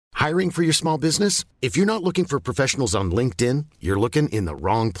Hiring for your small business? If you're not looking for professionals on LinkedIn, you're looking in the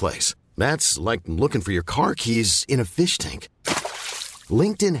wrong place. That's like looking for your car keys in a fish tank.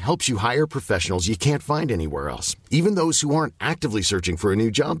 LinkedIn helps you hire professionals you can't find anywhere else, even those who aren't actively searching for a new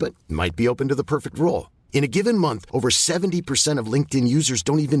job but might be open to the perfect role. In a given month, over 70% of LinkedIn users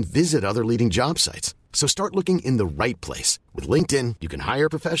don't even visit other leading job sites. So start looking in the right place. With LinkedIn, you can hire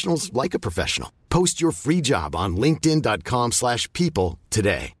professionals like a professional. Post your free job on linkedin.com/people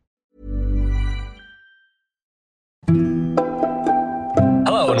today.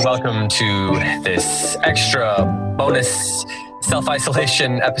 Hello and welcome to this extra bonus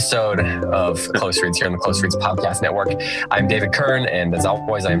self-isolation episode of Close Reads here on the Close Reads Podcast Network. I'm David Kern, and as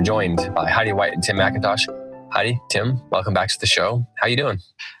always, I am joined by Heidi White and Tim McIntosh. Heidi, Tim, welcome back to the show. How you doing?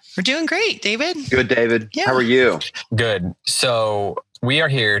 We're doing great, David. Good, David. Yeah. How are you? Good. So we are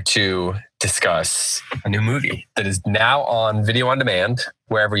here to discuss a new movie that is now on video on demand,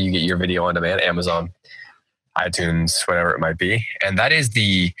 wherever you get your video on demand, Amazon, iTunes, whatever it might be. And that is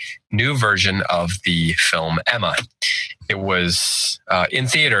the new version of the film Emma. It was in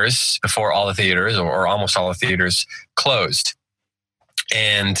theaters before all the theaters or almost all the theaters closed.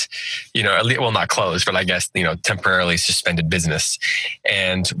 And, you know, well, not closed, but I guess, you know, temporarily suspended business.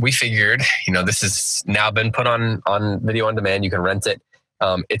 And we figured, you know, this has now been put on video on demand. You can rent it.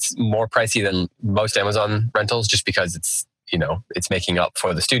 It's more pricey than most Amazon rentals just because it's, you know, it's making up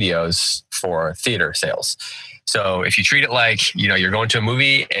for the studios for theater sales. So if you treat it like, you know, you're going to a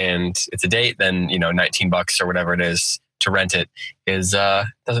movie and it's a date, then, you know, $19 or whatever it is to rent it is,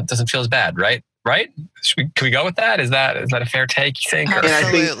 doesn't feel as bad, right? Right? Can we go with that? Is that a fair take, you think?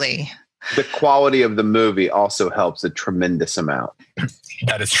 Absolutely. And I think the quality of the movie also helps a tremendous amount.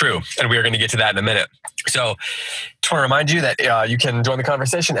 That is true. And we are going to get to that in a minute. So just want to remind you that you can join the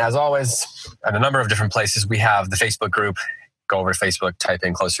conversation, as always, at a number of different places. We have the Facebook group. Go over to Facebook, type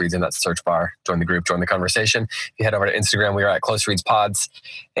in Close Reads in that search bar, join the group, join the conversation. If you head over to Instagram, we are at Close Reads Pods.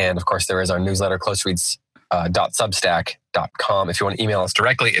 And of course, there is our newsletter, closereads.substack.com. If you want to email us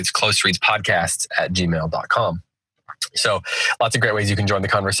directly, it's closereadspodcasts@gmail.com. So lots of great ways you can join the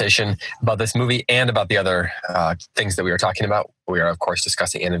conversation about this movie and about the other things that we are talking about. We are, of course,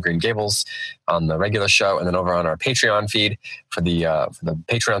 discussing Anne of Green Gables on the regular show. And then over on our Patreon feed for the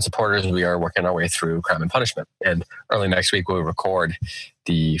Patreon supporters, we are working our way through Crime and Punishment. And early next week, we'll record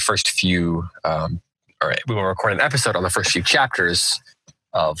the first few, we will record an episode on the first few chapters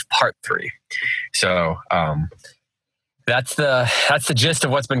of part 3. So that's the gist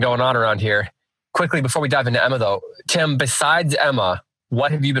of what's been going on around here. Quickly, before we dive into Emma, though, Tim, besides Emma,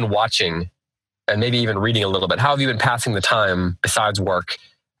 what have you been watching and maybe even reading a little bit? How have you been passing the time besides work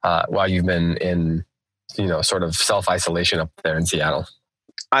while you've been in, you know, sort of self-isolation up there in Seattle?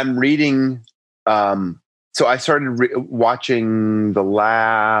 I'm reading. So I started watching the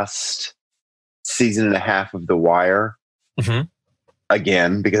last season and a half of The Wire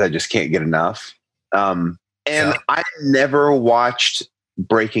again because I just can't get enough. And I never watched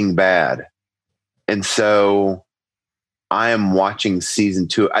Breaking Bad. And so I am watching season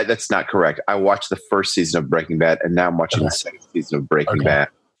 2. That's not correct. I watched the first season of Breaking Bad, and now I'm watching the second season of Breaking Bad.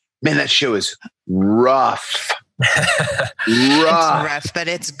 Man, that show is rough. It's rough, but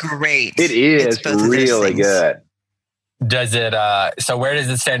it's great. It is really good. Does it? So where does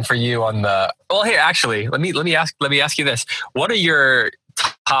it stand for you on the? Well, here actually, let me ask you this: what are your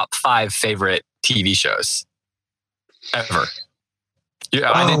top 5 favorite TV shows ever?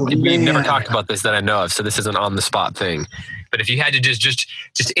 We've never talked about this that I know of, so this isn't on the spot thing. But if you had to just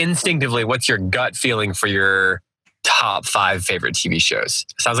instinctively, what's your gut feeling for your top 5 favorite TV shows?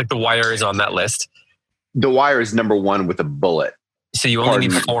 Sounds like The Wire is on that list. The Wire is number 1 with a bullet. So you only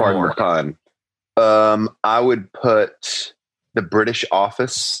need 4 more. Pun. I would put The British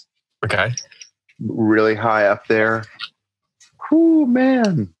Office. Okay. Really high up there. Whoo,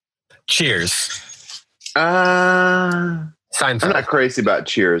 man. Cheers. Seinfeld. I'm not crazy about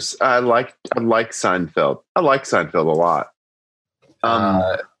Cheers. I like Seinfeld. I like Seinfeld a lot.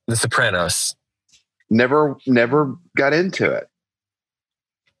 The Sopranos. Never got into it.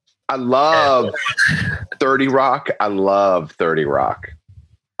 I love 30 Rock. I love 30 Rock.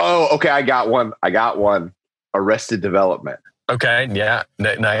 Oh, okay. I got one. Arrested Development. Okay. Yeah.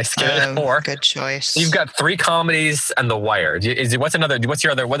 Nice. Give it 4. Good choice. You've got 3 comedies and The Wire. What's another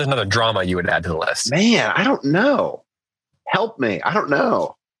drama you would add to the list? Man, I don't know. Help me. I don't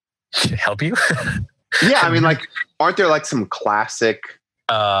know. Help you? Yeah. I mean, like, aren't there like some classic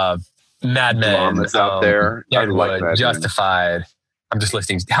Mad Men dramas out there? Deadwood, like Justified. I'm just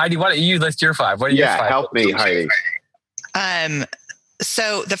listing. Heidi, why don't you list your 5? What are your 5? Help me, Heidi.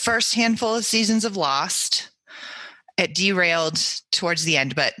 So the first handful of seasons of Lost, it derailed towards the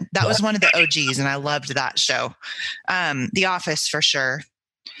end, but that was one of the OGs, and I loved that show. The Office for sure.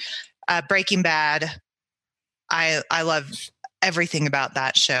 Breaking Bad. I love everything about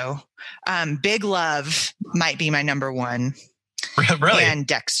that show. Big Love might be my number one. Really? And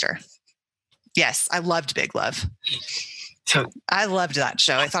Dexter. Yes, I loved Big Love. So I loved that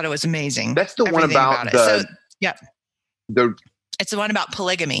show. I thought it was amazing. That's the one about it. So, yeah. It's the one about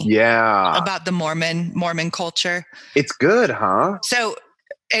polygamy. Yeah. About the Mormon culture. It's good, huh? So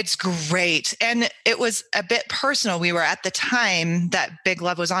it's great. And it was a bit personal. We were at the time that Big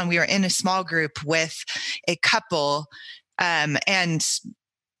Love was on, we were in a small group with a couple, and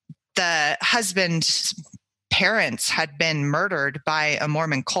the husband's parents had been murdered by a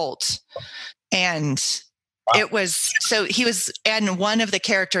Mormon cult. And it was, so he was, and one of the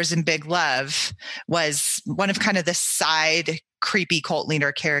characters in Big Love was one of kind of the side creepy cult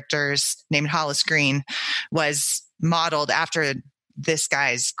leader characters named Hollis Green, was modeled after this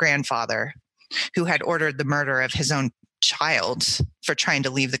guy's grandfather, who had ordered the murder of his own child for trying to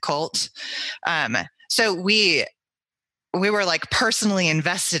leave the cult. So we were like personally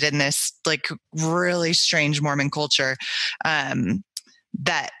invested in this like really strange Mormon culture,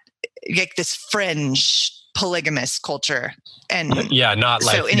 that like this fringe polygamous culture. And yeah, not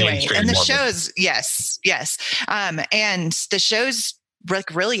like so anyway, and the Mormon. shows, yes. And the show's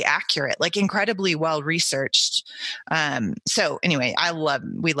like really accurate, like incredibly well researched. So anyway,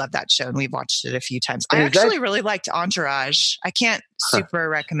 we love that show, and we've watched it a few times. I actually really liked Entourage. I can't super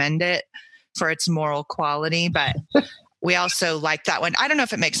recommend it for its moral quality, but we also like that one. I don't know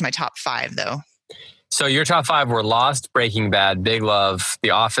if it makes my top 5 though. So your top 5 were Lost, Breaking Bad, Big Love,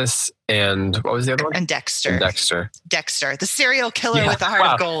 The Office, and what was the other one? And Dexter. Dexter, the serial killer with a heart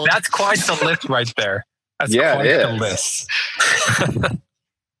of gold. That's quite the list right there. That's quite the list.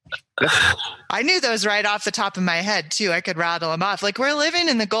 I knew those right off the top of my head too. I could rattle them off. Like, we're living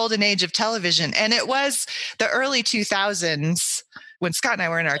in the golden age of television, and it was the early 2000s when Scott and I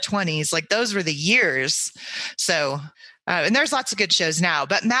were in our 20s. Like, those were the years. So, and there's lots of good shows now,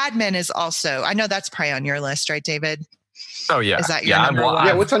 but Mad Men is also, I know that's probably on your list, right, David? Oh yeah. Is that your number one?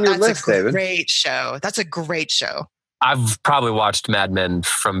 Yeah. What's on your list, David? Great show. That's a great show. I've probably watched Mad Men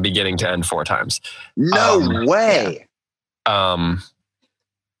from beginning to end 4 times. No way. I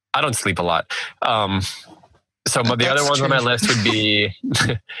don't sleep a lot. So the other ones on my list would be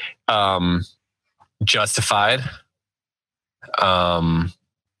Justified.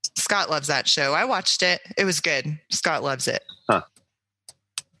 Scott loves that show. I watched it. It was good. Scott loves it. Huh.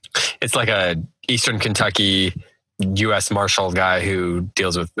 It's like a Eastern Kentucky U.S. Marshal guy who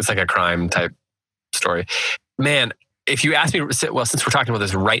deals with, it's like a crime type story. Man, if you ask me, well, since we're talking about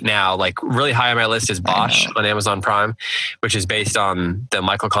this right now, like really high on my list is Bosch on Amazon Prime, which is based on the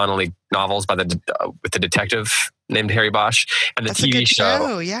Michael Connelly novels by with the detective named Harry Bosch. And the TV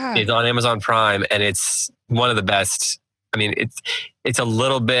show is on Amazon Prime, and it's one of the best. I mean, it's a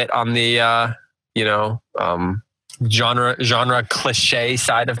little bit on the genre cliche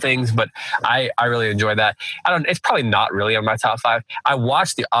side of things, but I really enjoy that. It's probably not really on my top 5. I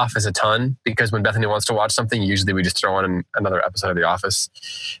watch The Office a ton because when Bethany wants to watch something, usually we just throw on another episode of The Office.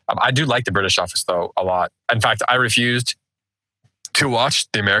 I do like the British Office though a lot. In fact, I refused to watch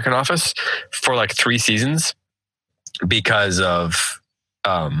the American Office for like 3 seasons because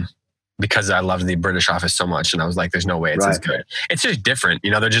I loved the British Office so much, and I was like, "There's no way it's as good." It's just different,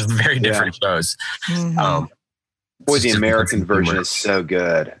 they're just very different shows. Mm-hmm. Boy, the American version is so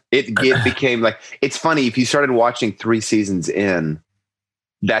good. It became like, it's funny, if you started watching 3 seasons in,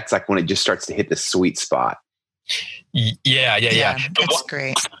 that's like when it just starts to hit the sweet spot. Yeah. That's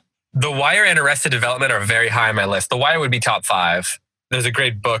great. The Wire and Arrested Development are very high on my list. The Wire would be top 5. There's a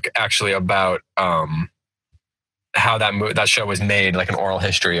great book actually about how that show was made, like an oral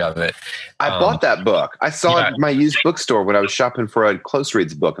history of it. I bought that book. I saw it in my used bookstore when I was shopping for a close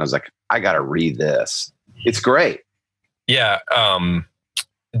reads book. And I was like, I got to read this. It's great. Yeah.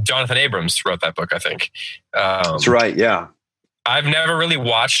 Jonathan Abrams wrote that book, I think. That's right. Yeah. I've never really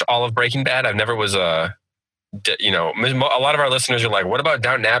watched all of Breaking Bad. I've never was a lot of our listeners are like, what about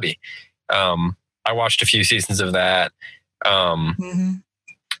Downton Abbey? I watched a few seasons of that. Homeland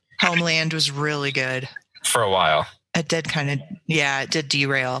was really good. For a while. It did it did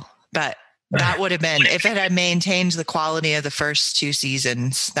derail, but that would have been, if it had maintained the quality of the first 2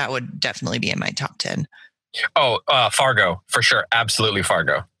 seasons, that would definitely be in my top 10. Oh, Fargo, for sure. Absolutely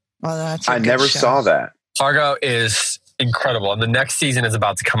Fargo. Well, that's I never saw that. Fargo is incredible. And the next season is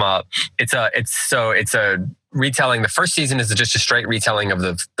about to come up. It's a retelling. The first season is just a straight retelling of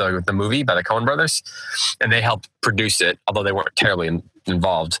the movie by the Coen brothers. And they helped produce it, although they weren't terribly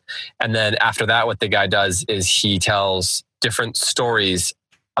involved. And then after that, what the guy does is he tells different stories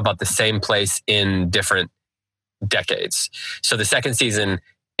about the same place in different decades. So the second season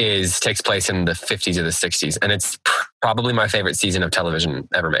takes place in the 50s or the 60s, and it's probably my favorite season of television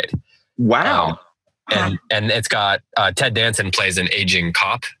ever made. Wow. And it's got Ted Danson plays an aging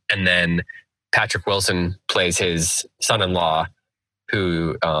cop, and then Patrick Wilson plays his son-in-law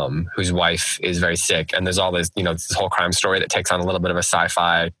whose wife is very sick, and there's all this, this whole crime story that takes on a little bit of a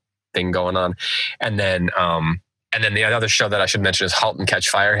sci-fi thing going on. And then the other show that I should mention is *Halt and Catch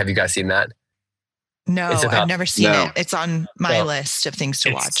Fire*. Have you guys seen that? No, I've never seen it. It's on my list of things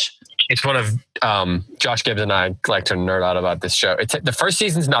to watch. It's one of Josh Gibbs and I like to nerd out about this show. The first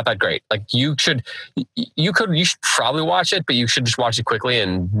season's not that great. Like you should probably watch it, but you should just watch it quickly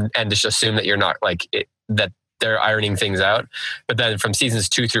and just assume that you're not that they're ironing things out. But then from seasons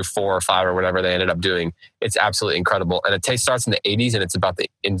 2 through 4 or 5 or whatever they ended up doing, it's absolutely incredible. And it starts in the 80s, and it's about the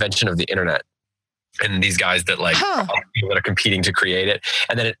invention of the internet and these guys that people that are competing to create it.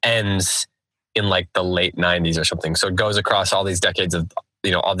 And then it ends in the late 90s or something. So it goes across all these decades of,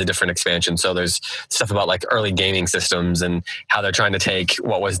 all the different expansions. So there's stuff about early gaming systems and how they're trying to take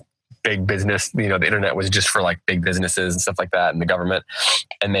what was big business, the internet was just for big businesses and stuff like that, and the government,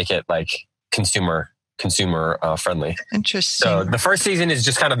 and make it consumer friendly. Interesting. So the first season is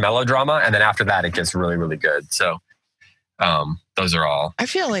just kind of melodrama, and then after that it gets really, really good. So those are all. I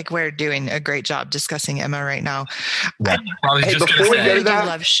feel like we're doing a great job discussing Emma right now. Yeah. Before we get to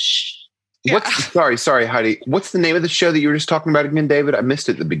that, sorry, Heidi. What's the name of the show that you were just talking about again, David? I missed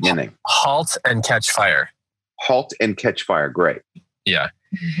it at the beginning. *Halt and Catch Fire*. *Halt and Catch Fire*. Great. Yeah.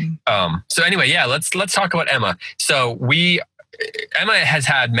 So anyway, let's talk about Emma. So Emma has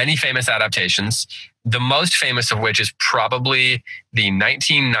had many famous adaptations. The most famous of which is probably the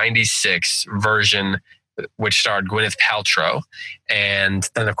 1996 version, which starred Gwyneth Paltrow. And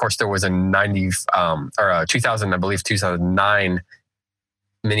then of course there was a 2009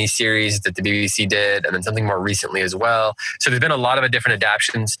 miniseries that the BBC did, and then something more recently as well. So there's been a lot of different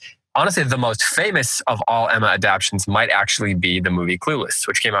adaptions. Honestly, the most famous of all Emma adaptions might actually be the movie Clueless,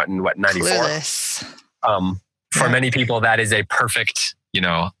 which came out in 94. Clueless. For many people, that is a perfect,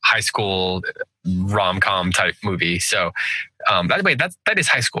 high school rom-com type movie. So, by the way, that is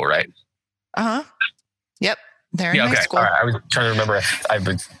high school, right? Yep. They're in high school. All right. I was trying to remember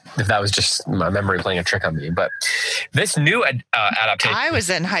if that was just my memory playing a trick on me. But this new adaptation. I was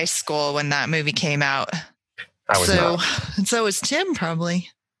in high school when that movie came out. I was not. And so was Tim probably.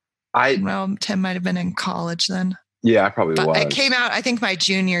 Tim might have been in college then. Yeah, I probably was. It came out, I think, my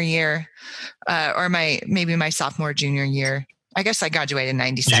junior year, or maybe my sophomore, junior year. I guess I graduated in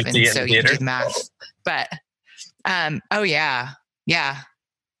 97, so you can do the math. But, oh yeah.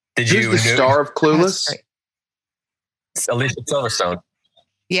 Who's the star of Clueless? Alicia Silverstone.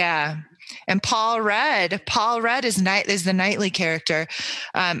 Yeah. And Paul Rudd is the Knightley character.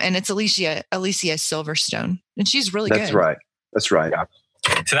 And it's Alicia Silverstone. And she's really good. That's right. Yeah.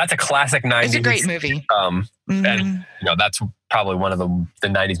 So that's a classic 90s. It's a great movie. And that's probably one of the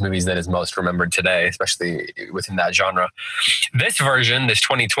 90s movies that is most remembered today, especially within that genre. This version, this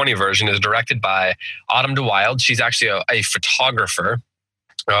 2020 version, is directed by Autumn de Wilde. She's actually a photographer.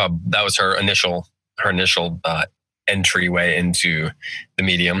 That was her initial entryway into the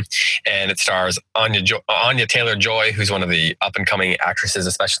medium, and it stars Anya Taylor-Joy, who's one of the up-and-coming actresses,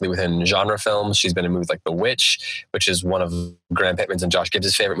 especially within genre films. She's been in movies like The Witch, which is one of Graham Pittman's and Josh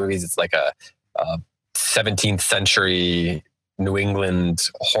Gibbs' favorite movies. It's like a 17th century New England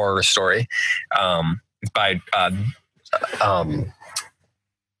horror story by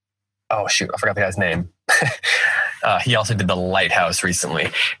oh shoot, I forgot the guy's name. He also did The Lighthouse recently.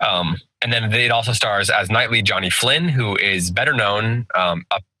 And then it also stars as Knightley Johnny Flynn, who is better known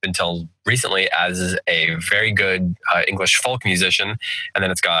up until recently as a very good English folk musician. And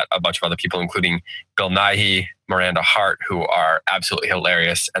then it's got a bunch of other people, including Bill Nighy, Miranda Hart, who are absolutely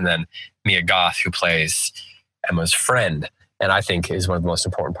hilarious. And then Mia Goth, who plays Emma's friend, and I think is one of the most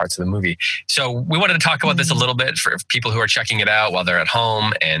important parts of the movie. So we wanted to talk about this a little bit for people who are checking it out while they're at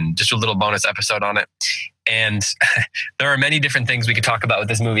home, and just a little bonus episode on it. And there are many different things we could talk about with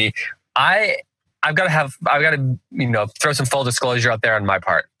this movie. I've got to throw some full disclosure out there on my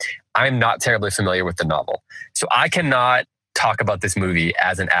part. I'm not terribly familiar with the novel, so I cannot talk about this movie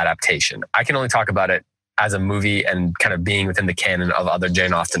as an adaptation. I can only talk about it as a movie and kind of being within the canon of other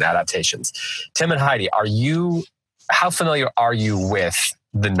Jane Austen adaptations. Tim and Heidi, how familiar are you with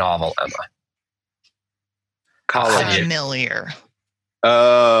the novel, Emma? Familiar.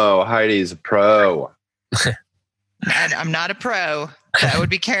 Oh, Heidi's a pro. I'm not a pro. That would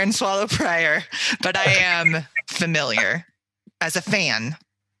be Karen Swallow Prior, but I am familiar. as a fan.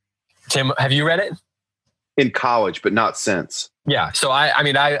 Tim, have you read it? In college, but not since. Yeah. So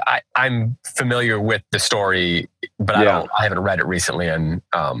I'm familiar with the story, but I haven't read it recently, and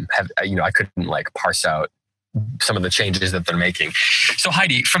I couldn't like parse out some of the changes that they're making. So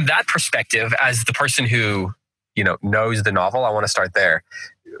Heidi, from that perspective, as the person who, knows the novel, I want to start there.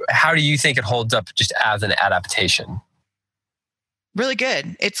 How do you think it holds up just as an adaptation? Really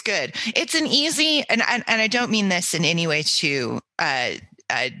good. It's good. It's an easy, and I don't mean this in any way to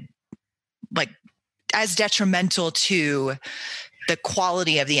like as detrimental to the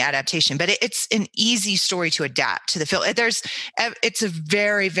quality of the adaptation, but it's an easy story to adapt to the film. It's a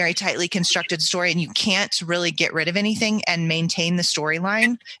very, very tightly constructed story, and you can't really get rid of anything and maintain the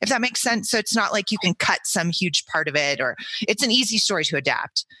storyline, if that makes sense. So it's not like you can cut some huge part of it, or it's an easy story to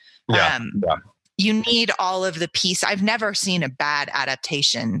adapt. You need all of the piece. I've never seen a bad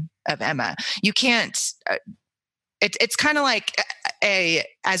adaptation of Emma. You can't, it's kind of like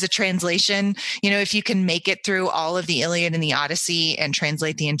as a translation, if you can make it through all of the Iliad and the Odyssey and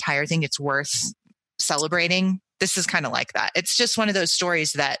translate the entire thing, it's worth celebrating. This is kind of like that. It's just one of those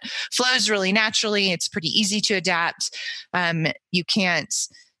stories that flows really naturally. It's pretty easy to adapt.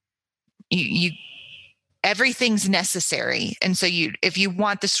 Everything's necessary. And so if you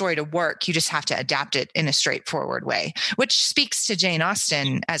want the story to work, you just have to adapt it in a straightforward way, which speaks to Jane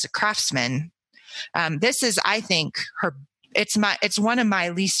Austen as a craftsman. This is, I think, it's one of my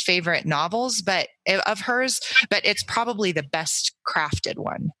least favorite novels, of hers, but it's probably the best crafted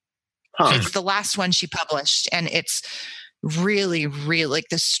one. It's the last one she published, and it's really, really, like,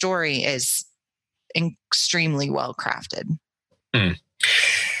 the story is extremely well crafted.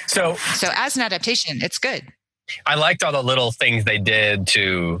 So as an adaptation, it's good. I liked all the little things they did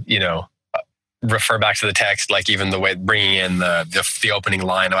to, refer back to the text, like even the way bringing in the opening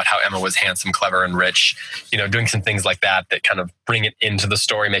line about how Emma was handsome, clever, and rich, doing some things like that kind of bring it into the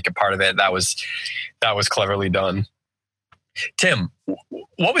story, make it part of it. That was cleverly done. Tim,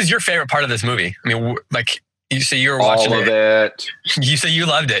 what was your favorite part of this movie? I mean, like, you say you were watching all of it. You say you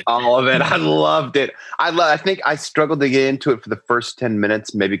loved it. All of it. I loved it. I think I struggled to get into it for the first 10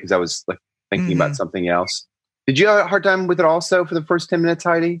 minutes, maybe because I was like thinking about something else. Did you have a hard time with it also for the first 10 minutes,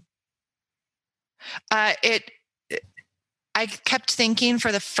 Heidi? I kept thinking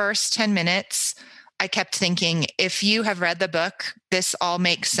for the first 10 minutes, if you have read the book, this all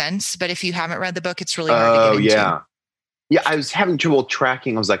makes sense. But if you haven't read the book, it's really hard to get into. Yeah, I was having trouble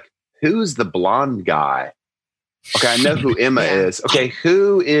tracking. I was like, who's the blonde guy? Okay, I know who Emma is. Okay,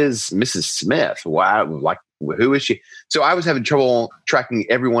 who is Mrs. Smith? Wow, like, who is she? So I was having trouble tracking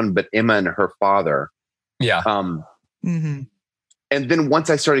everyone but Emma and her father. Yeah. And then once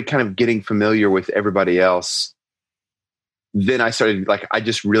I started kind of getting familiar with everybody else, then I started, like, I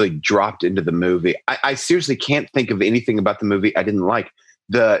just really dropped into the movie. I seriously can't think of anything about the movie I didn't like.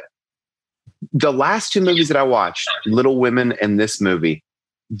 The last two movies that I watched, Little Women and this movie,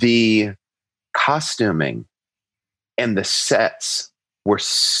 the costuming and the sets were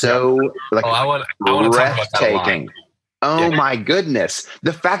so I want to talk about that a lot. Oh my goodness.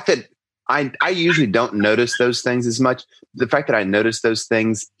 The fact that I usually don't notice those things as much. The fact that I notice those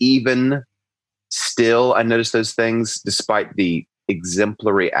things, even still, I notice those things despite the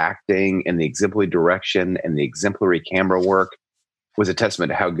exemplary acting and the exemplary direction and the exemplary camera work, was a testament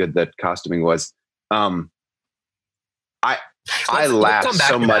to how good that costuming was. I laughed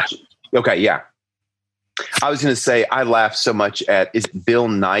so much. Okay, yeah. I was going to say I laughed so much at, is it Bill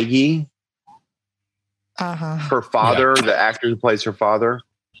Nighy? Her father, the actor who plays her father.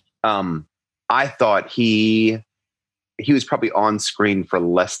 I thought he was probably on screen for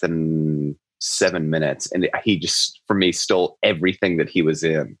less than 7 minutes, and he just, for me, stole everything that he was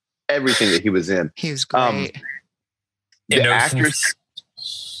in. Everything that he was in. He was great. The actress.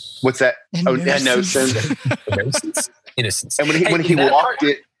 What's that? Innocence. Innocence. And when he walked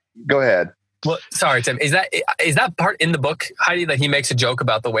it, go ahead. Well, sorry, Tim. Is that part in the book, Heidi, that he makes a joke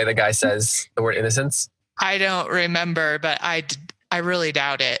about the way the guy says the word innocence? I don't remember, but I really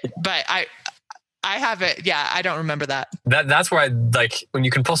doubt it. But I have it. Yeah, I don't remember that. That's where I like when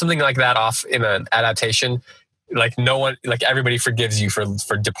you can pull something like that off in an adaptation. Like no one, like everybody forgives you for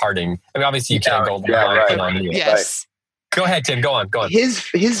departing. I mean, obviously you can't go. Yes. Go ahead, Tim. Go on.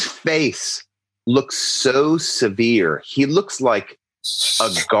 His face looks so severe. He looks like a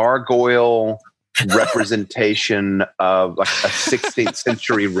gargoyle representation of like a 16th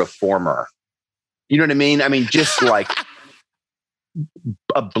century reformer. You know what I mean? I mean, just like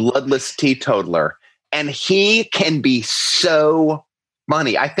a bloodless teetotaler. And he can be so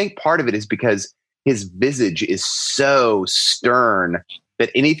funny. I think part of it is because his visage is so stern that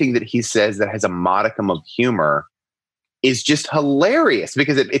anything that he says that has a modicum of humor is just hilarious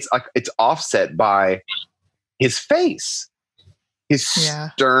because it's like it's offset by his face, his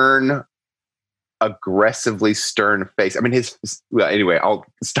stern, aggressively stern face. I mean, well, anyway, I'll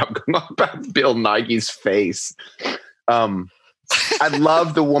stop going on about Bill Nighy's face. I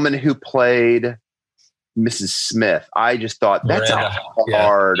love the woman who played Mrs. Smith. I just thought that's a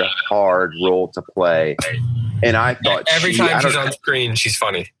hard role to play. And I thought every time she's on screen, she's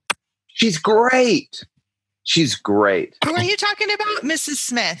funny. She's great. She's great. Who are you talking about? Mrs.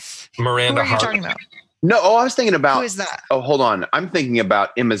 Smith. Miranda Who are you talking about? No, I was thinking about... Who is that? Oh, hold on. I'm thinking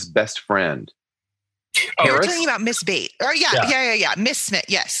about Emma's best friend. You were talking about Miss Bate. Oh, yeah. Miss Smith.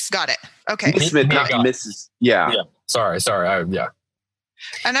 Yes, got it. Okay. Miss Smith, not Mrs. Yeah. Sorry.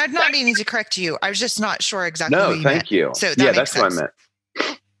 And I'm not meaning to correct you. I was just not sure exactly what you thank meant. you. So that that's sense. what I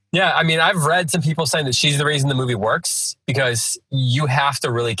meant. Yeah, I mean, I've read some people saying that she's the reason the movie works because you have to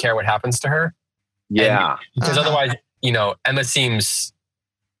really care what happens to her. Yeah. Because otherwise, Emma seems,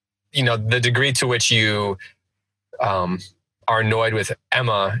 the degree to which you are annoyed with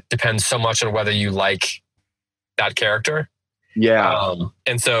Emma depends so much on whether you like that character. Yeah.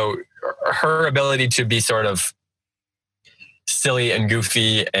 And so her ability to be sort of silly and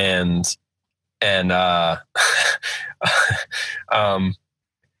goofy and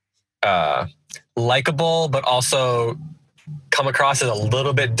likable, but also come across as a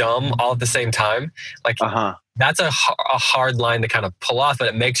little bit dumb all at the same time. Like that's a hard line to kind of pull off, but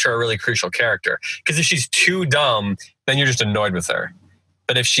it makes her a really crucial character. Because if she's too dumb, then you're just annoyed with her.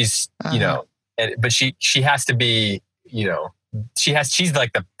 But if she's, but she has to be, she's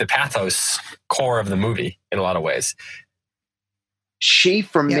like the pathos core of the movie in a lot of ways. She,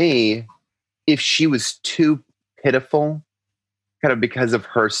 for me, if she was too pitiful, kind of because of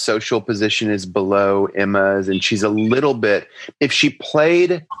her social position is below Emma's, and she's a little bit, if she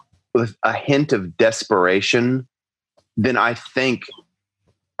played with a hint of desperation, then I think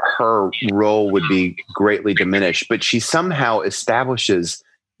her role would be greatly diminished. But she somehow establishes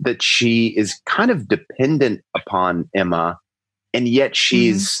that she is kind of dependent upon Emma, and yet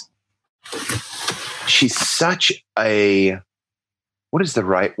she's such a, what is the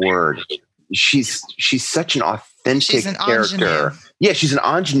right word? She's such an authentic character. Ingenue. Yeah, she's an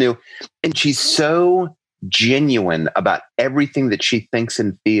ingenue, and she's so genuine about everything that she thinks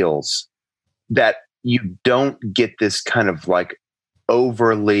and feels that you don't get this kind of like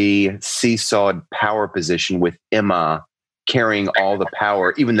overly seesawed power position with Emma carrying all the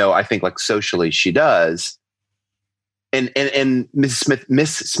power, even though I think like socially she does. And Miss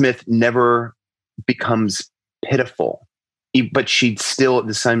Smith never becomes pitiful. But she still, at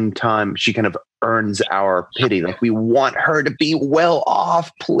the same time, she kind of earns our pity. Like, we want her to be well off,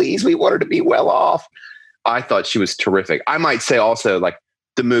 please. We want her to be well off. I thought she was terrific. I might say also, like,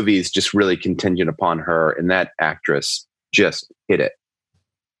 the movie is just really contingent upon her, and that actress just hit it.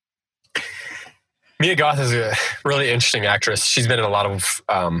 Mia Goth is a really interesting actress. She's been in a lot of,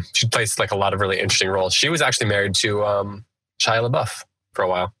 she plays like a lot of really interesting roles. She was actually married to Shia LaBeouf for a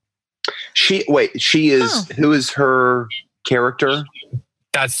while. She is, who is her character?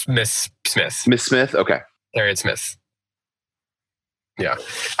 That's Miss Smith. Miss Smith? Okay. Harriet Smith. Yeah.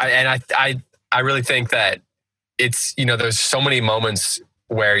 I really think that it's, there's so many moments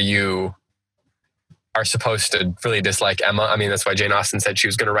where you are supposed to really dislike Emma. I mean, that's why Jane Austen said she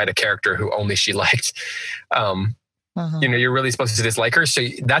was going to write a character who only she liked. You're really supposed to dislike her. So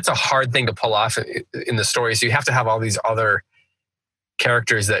that's a hard thing to pull off in the story. So you have to have all these other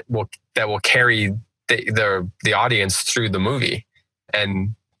characters that will carry the audience through the movie.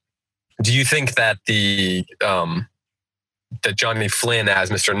 And do you think that that Johnny Flynn as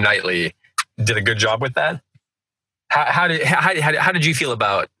Mr. Knightley did a good job with that? How did you feel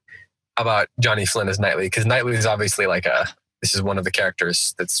about Johnny Flynn as Knightley? Because Knightley is obviously this is one of the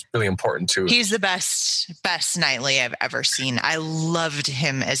characters that's really important to. He's the best Knightley I've ever seen. I loved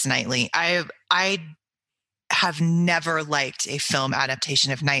him as Knightley. I have never liked a film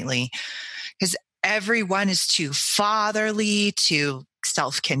adaptation of Knightley because everyone is too fatherly, too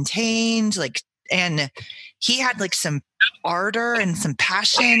self-contained, and he had some ardor and some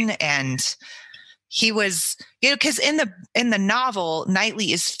passion, and he was, because in the novel,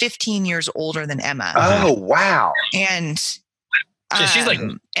 Knightley is 15 years older than Emma. Oh, wow. And she's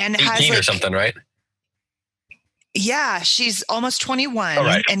and 18 has or something, right? Yeah, she's almost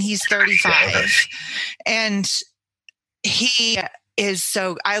 21 and he's 35. Okay. And he is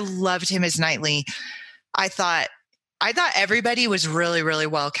I loved him as Knightley. I thought everybody was really, really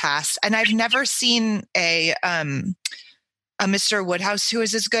well cast. And I've never seen a Mr. Woodhouse who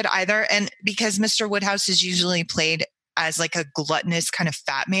is as good either. And because Mr. Woodhouse is usually played as like a gluttonous kind of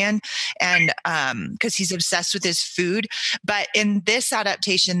fat man, and because he's obsessed with his food. But in this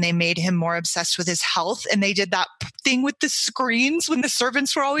adaptation, they made him more obsessed with his health, and they did that thing with the screens when the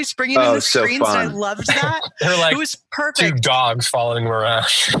servants were always bringing in the screens, and I loved that. They're like it was perfect. 2 dogs following him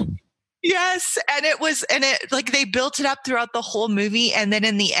around. Yes. And it like they built it up throughout the whole movie. And then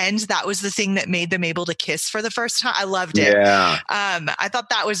in the end, that was the thing that made them able to kiss for the first time. I loved it. Yeah. I thought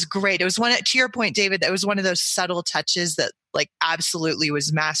that was great. It was to your point, David, that was one of those subtle touches that like absolutely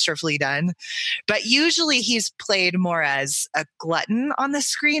was masterfully done. But usually he's played more as a glutton on the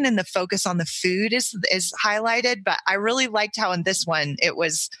screen, and the focus on the food is highlighted. But I really liked how in this one, it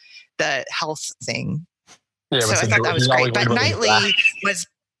was the health thing. Yeah, so I thought that was great. But Knightley was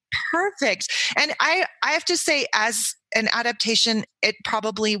perfect. And I have to say, as an adaptation, it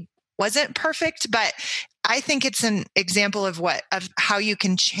probably wasn't perfect, but I think it's an example of how you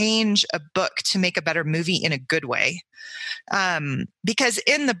can change a book to make a better movie in a good way. Because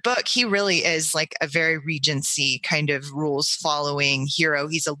in the book, he really is like a very Regency kind of rules following hero.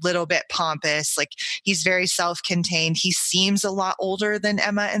 He's a little bit pompous, like he's very self-contained. He seems a lot older than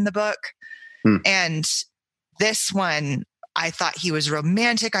Emma in the book. And this one, I thought he was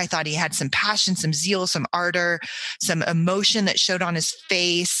romantic. I thought he had some passion, some zeal, some ardor, some emotion that showed on his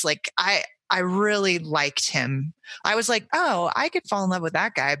face. Like I really liked him. I was like, oh, I could fall in love with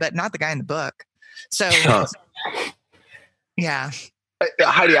that guy, but not the guy in the book. So, yeah.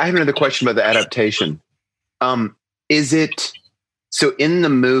 Heidi, I have another question about the adaptation. Is it so in the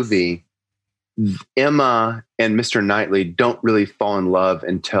movie, Emma and Mr. Knightley don't really fall in love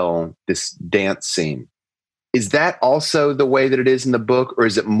until this dance scene? Is that also the way that it is in the book, or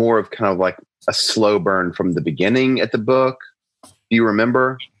is it more of kind of like a slow burn from the beginning at the book? Do you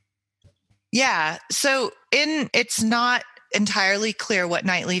remember? Yeah. So it's not entirely clear what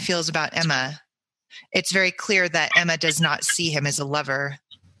Knightley feels about Emma. It's very clear that Emma does not see him as a lover,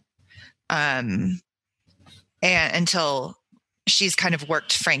 and until she's kind of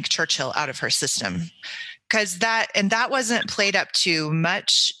worked Frank Churchill out of her system, because that wasn't played up too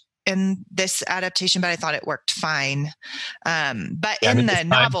much in this adaptation, but I thought it worked fine. But in the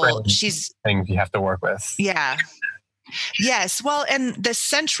novel, she's things you have to work with. Yeah. Yes. Well, and the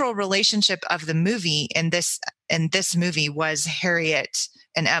central relationship of the movie in this movie was Harriet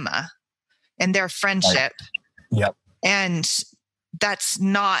and Emma and their friendship. Right. Yep. And that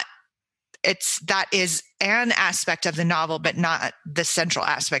is an aspect of the novel, but not the central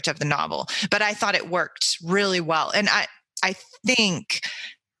aspect of the novel. But I thought it worked really well. And I think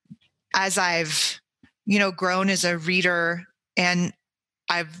as I've, grown as a reader, and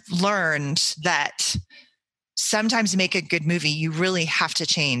I've learned that sometimes to make a good movie, you really have to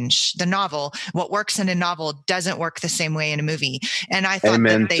change the novel. What works in a novel doesn't work the same way in a movie. And I thought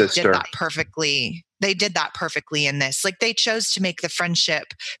that they did that perfectly. They did that perfectly in this. Like they chose to make the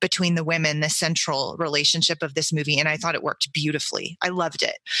friendship between the women the central relationship of this movie. And I thought it worked beautifully. I loved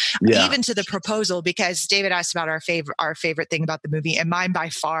it. Yeah. Even to the proposal, because David asked about our favorite thing about the movie, and mine by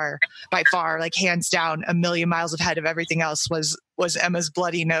far, like hands down, a million miles ahead of everything else was Emma's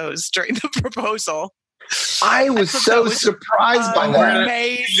bloody nose during the proposal. I was so surprised by that.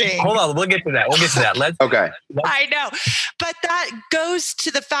 Amazing. Hold on, we'll get to that. Okay. I know. But that goes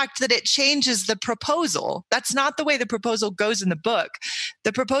to the fact that it changes the proposal. That's not the way the proposal goes in the book.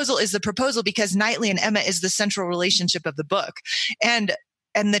 The proposal is the proposal because Knightley and Emma is the central relationship of the book. And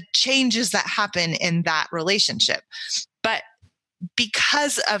the changes that happen in that relationship. But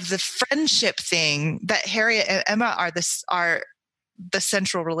because of the friendship thing that Harriet and Emma are the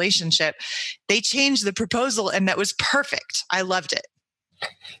central relationship, they changed the proposal, and that was perfect. I loved it.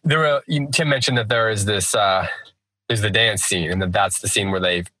 Tim mentioned that there is this there's the dance scene, and that's the scene where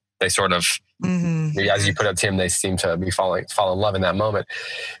they sort of, as you put it, Tim, they seem to be fall in love in that moment.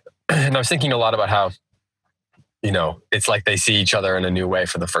 And I was thinking a lot about how, it's like they see each other in a new way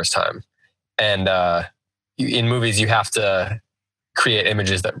for the first time. And in movies, you have to create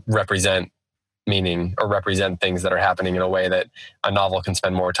images that represent meaning or represent things that are happening in a way that a novel can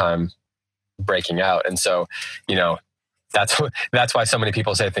spend more time breaking out. And so, that's why so many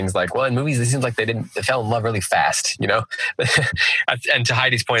people say things like, well, in movies, it seems like they fell in love really fast, And to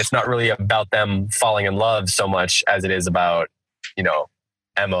Heidi's point, it's not really about them falling in love so much as it is about,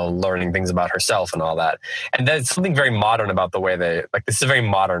 Emma learning things about herself and all that. And there's something very modern about the way this is a very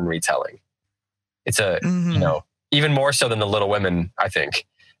modern retelling. It's even more so than the Little Women, I think.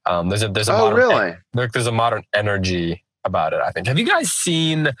 There's a there's a modern energy about it, I think. Have you guys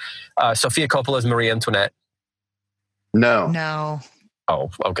seen Sofia Coppola's Marie Antoinette? No. Oh,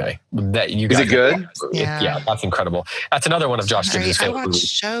 okay. Is it good? Yeah, that's incredible. That's another one of Josh Gibbs' favorite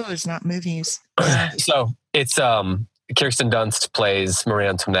movies. I watch shows, not movies. So it's Kirsten Dunst plays Marie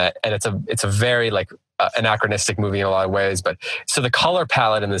Antoinette, and it's a very like anachronistic movie in a lot of ways. But so the color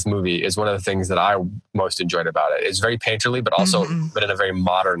palette in this movie is one of the things that I most enjoyed about it. It's very painterly, but also but in a very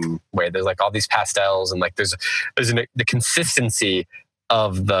modern way. There's like all these pastels, and like there's the consistency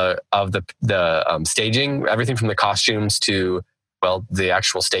of the staging, everything from the costumes to the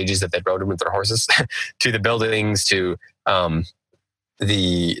actual stages that they rode in with their horses, to the buildings, to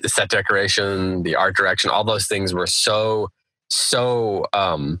the set decoration, the art direction. All those things were so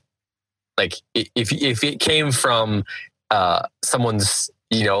like if it came from someone's,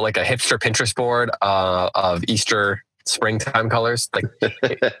 you know, like a hipster Pinterest board of Easter springtime colors, like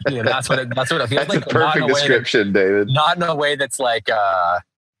you know, that's what it feels that's like. A perfect description, David. Not in a way that's like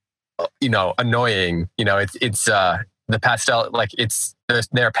you know, annoying. You know, it's the pastel, like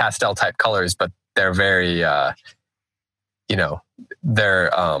they're pastel type colors, but they're very you know,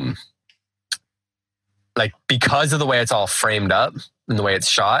 they're like, because of the way it's all framed up and the way it's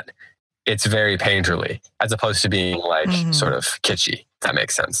shot, it's very painterly as opposed to being like sort of kitschy, if that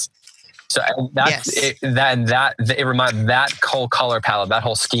makes sense. So that's that whole color palette, that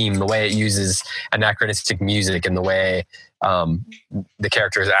whole scheme, the way it uses anachronistic music and the way the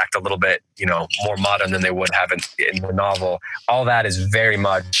characters act a little bit, you know, more modern than they would have in the novel. All that is very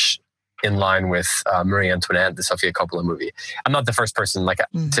much in line with Marie Antoinette, the Sofia Coppola movie. I'm not the first person like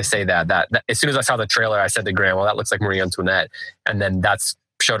to say that as soon as I saw the trailer, I said to Graham, well, that looks like Marie Antoinette. And then that's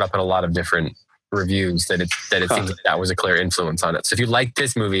showed up in a lot of different reviews that it seems like that was a clear influence on it. So if you like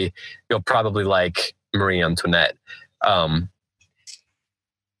this movie, you'll probably like Marie Antoinette. Do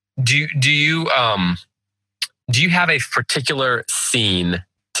you have a particular scene,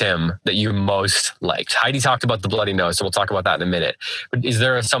 Tim, that you most liked? Heidi talked about the bloody nose, so we'll talk about that in a minute. But is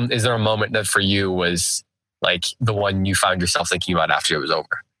there a moment that for you was like the one you found yourself thinking about after it was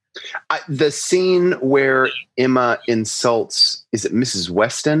over? The scene where Emma insults, is it Mrs.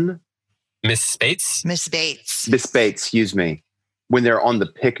 Weston? Miss Bates? Miss Bates, excuse me. When they're on the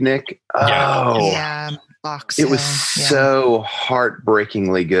picnic. Yeah. Box It was so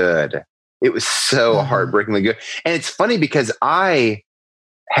heartbreakingly good. It was so heartbreakingly good. And it's funny because I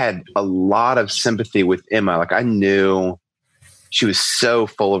had a lot of sympathy with Emma. Like, I knew she was so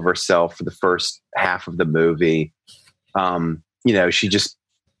full of herself for the first half of the movie. You know, she just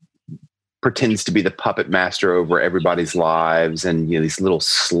pretends to be the puppet master over everybody's lives, and, you know, these little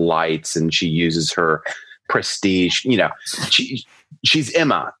slights, and she uses her prestige. You know, she's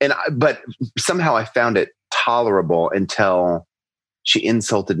Emma, but somehow I found it tolerable until she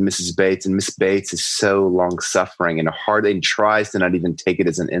insulted Mrs. Bates, and Miss Bates is so long-suffering and tries to not even take it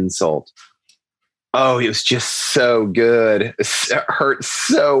as an insult. Oh, it was just so good. It hurt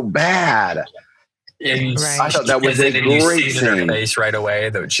so bad. Yeah, I thought that was a great scene. In her face right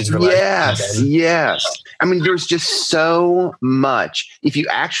away that she's yes. I mean, there's just so much. If you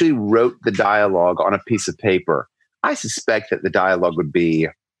actually wrote the dialogue on a piece of paper, I suspect that the dialogue would be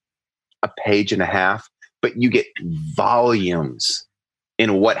a page and a half, but you get volumes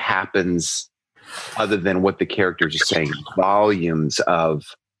in what happens other than what the characters are saying. Volumes of,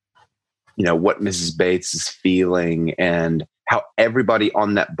 you know, what Mrs. Bates is feeling and how everybody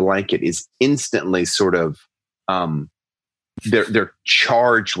on that blanket is instantly sort of they're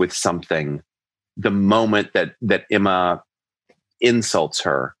charged with something the moment that Emma insults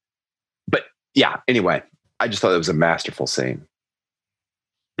her. But yeah, anyway, I just thought it was a masterful scene.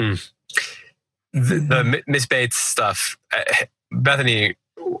 The Miss Bates stuff, Bethany,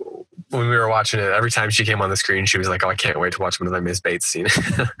 when we were watching it, every time she came on the screen, she was like, oh, I can't wait to watch another Miss Bates scene.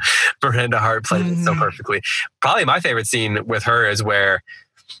 Miranda Hart played it so perfectly. Probably my favorite scene with her is where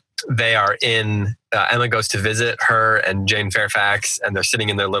they are in, Emma goes to visit her and Jane Fairfax, and they're sitting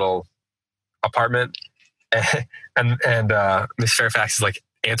in their little apartment. And Miss Fairfax is like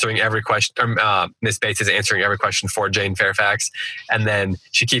answering every question, Miss Bates is answering every question for Jane Fairfax. And then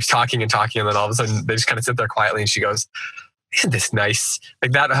she keeps talking, and then all of a sudden they just kind of sit there quietly, and she goes, isn't this nice?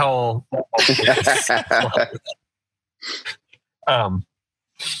 Like that whole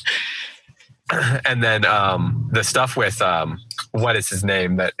and then the stuff with what is his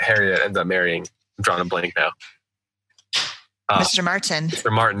name that Harriet ends up marrying? I'm drawing a blank now. Mr. Martin. Mr.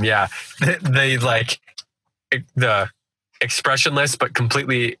 Martin, yeah. They like the expressionless but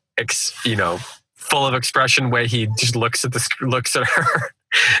completely full of expression way he just looks at her.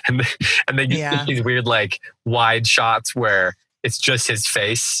 And they get these weird like wide shots where it's just his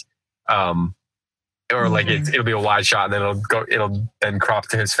face, or like it'll be a wide shot and then it'll then cut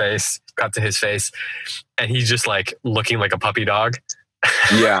to his face, and he's just like looking like a puppy dog.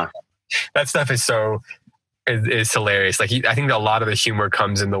 Yeah, that stuff is is hilarious. Like I think that a lot of the humor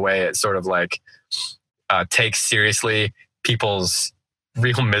comes in the way it sort of like takes seriously people's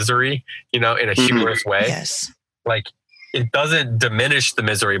real misery, in a humorous way. Yes. Like, it doesn't diminish the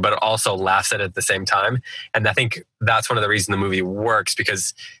misery, but it also laughs at it at the same time. And I think that's one of the reasons the movie works,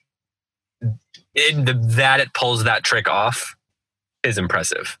 because that it pulls that trick off is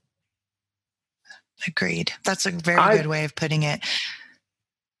impressive. Agreed. That's a very good way of putting it.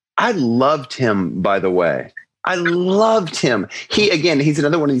 I loved him, by the way. I loved him. He's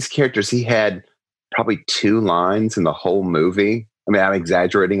another one of these characters. He had probably 2 lines in the whole movie. I mean, I'm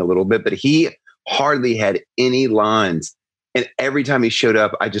exaggerating a little bit, but he hardly had any lines. And every time he showed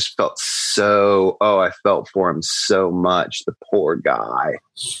up, I just felt I felt for him so much. The poor guy.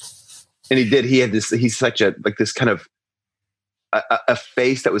 And he's such this kind of a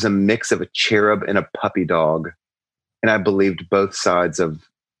face that was a mix of a cherub and a puppy dog. And I believed both sides of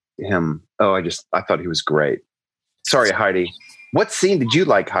him. I thought he was great. Sorry, Heidi. What scene did you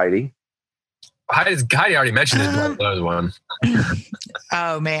like, Heidi? Heidi already mentioned it. That was one.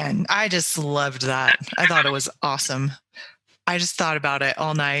 Oh man, I just loved that. I thought it was awesome. I just thought about it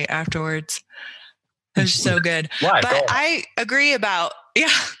all night afterwards. It was so good. Why? But I agree about,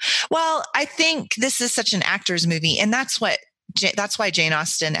 well, I think this is such an actor's movie, and that's why Jane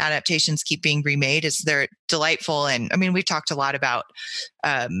Austen adaptations keep being remade, is they're delightful. And I mean, we've talked a lot about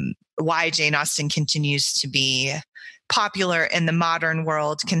why Jane Austen continues to be popular in the modern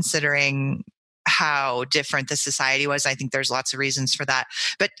world, considering how different the society was. I think there's lots of reasons for that,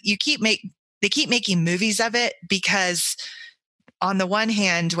 but they keep making movies of it because, on the one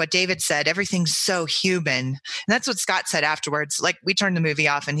hand, what David said, everything's so human. And that's what Scott said afterwards. Like, we turned the movie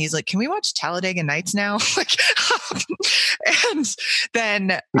off and he's like, can we watch Talladega Nights now? And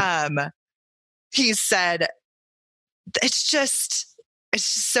then he said, it's just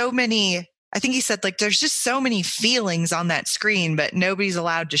so many, I think he said, like, there's just so many feelings on that screen, but nobody's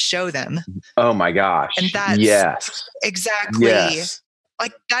allowed to show them. Oh my gosh. And that's exactly. Yes.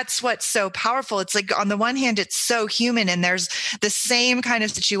 Like, that's what's so powerful. It's like, on the one hand, it's so human, and there's the same kind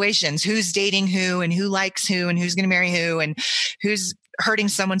of situations. Who's dating who, and who likes who, and who's going to marry who, and who's hurting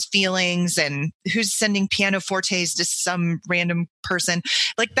someone's feelings, and who's sending piano fortes to some random person.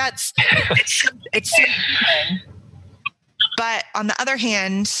 Like, it's so human. But on the other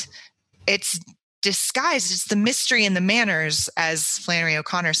hand, it's disguised. It's the mystery and the manners, as Flannery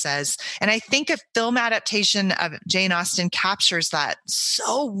O'Connor says. And I think a film adaptation of Jane Austen captures that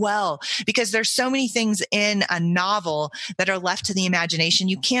so well, because there's so many things in a novel that are left to the imagination.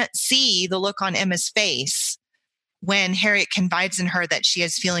 You can't see the look on Emma's face when Harriet confides in her that she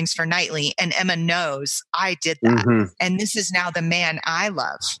has feelings for Knightley, and Emma knows, I did that. Mm-hmm. And this is now the man I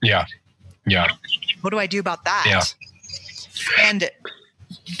love. Yeah. Yeah. What do I do about that? Yeah. And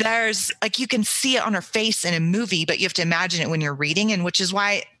there's, like, you can see it on her face in a movie, but you have to imagine it when you're reading, and which is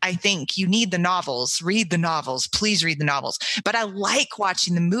why I think you need the novels. Read the novels. Please read the novels. But I like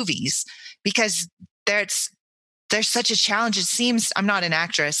watching the movies because there's such a challenge. It seems, I'm not an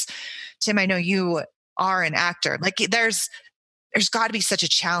actress. Tim, I know you are an actor. Like, there's got to be such a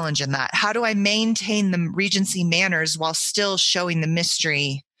challenge in that. How do I maintain the Regency manners while still showing the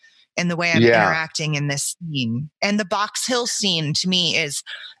mystery in the way I'm interacting in this scene? And the Box Hill scene, to me, is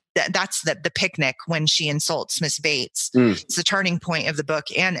that's the picnic when she insults Miss Bates. It's the turning point of the book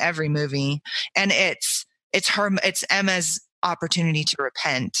and every movie. And it's Emma's opportunity to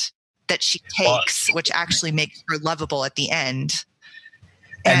repent that she takes, which actually makes her lovable at the end.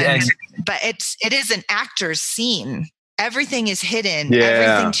 But it is an actor's scene. Everything is hidden.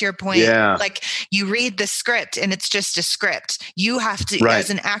 Everything, to your point, like, you read the script and it's just a script. You have to, as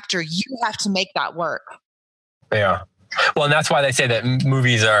an actor, you have to make that work. Yeah. Well, and that's why they say that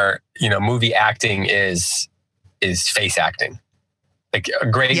movies are, movie acting is face acting. Like,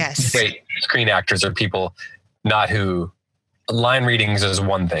 great screen actors are people not who line readings is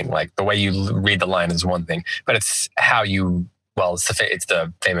one thing. Like, the way you read the line is one thing, but it's how you, it's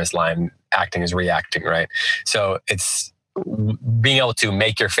the famous line, acting is reacting, right? So it's being able to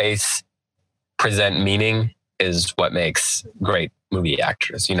make your face present meaning is what makes great movie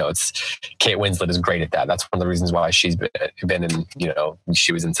actors. It's Kate Winslet is great at that. That's one of the reasons why she's been in,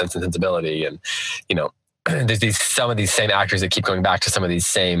 she was in Sense and Sensibility, and, there's some of these same actors that keep going back to some of these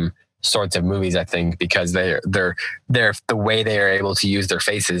same sorts of movies, I think, because they're the way they are able to use their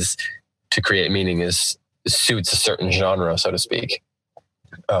faces to create meaning suits a certain genre, so to speak.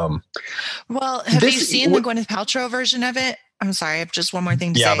 Well, have you seen the Gwyneth Paltrow version of it? I'm sorry, I have just one more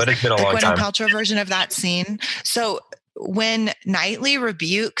thing to say. Yeah, but it's been a long time. The Gwyneth Paltrow version of that scene. So when Knightley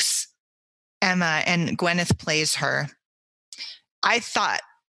rebukes Emma and Gwyneth plays her, I thought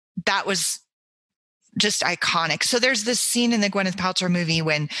that was just iconic. So there's this scene in the Gwyneth Paltrow movie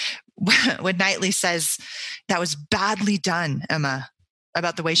when when Knightley says that was badly done, Emma,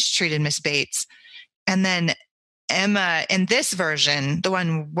 about the way she treated Miss Bates. And then Emma, in this version, the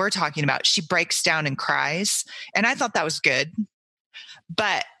one we're talking about, she breaks down and cries. And I thought that was good.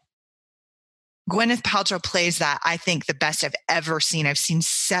 But Gwyneth Paltrow plays that, I think, the best I've ever seen. I've seen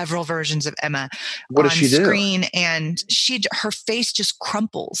several versions of Emma on screen, and her face just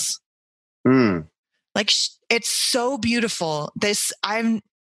crumples. Like, it's so beautiful.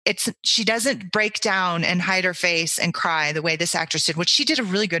 She doesn't break down and hide her face and cry the way this actress did, which she did a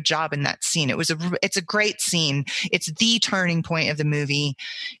really good job in that scene. It's a great scene. It's the turning point of the movie.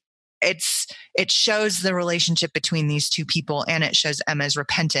 It shows the relationship between these two people, and it shows Emma's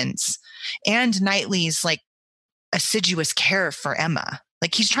repentance and Knightley's like assiduous care for Emma.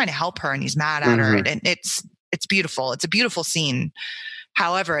 Like, he's trying to help her and he's mad at her, and it's beautiful. It's a beautiful scene.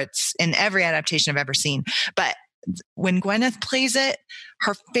 However, it's in every adaptation I've ever seen. But when Gwyneth plays it,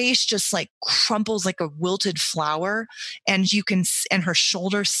 her face just like crumples like a wilted flower, and and her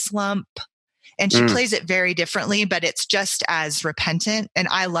shoulders slump. And she plays it very differently, but it's just as repentant. And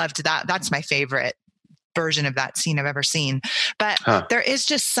I loved that. That's my favorite version of that scene I've ever seen. But there is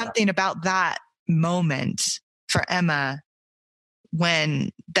just something about that moment for Emma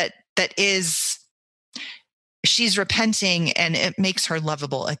when she's repenting, and it makes her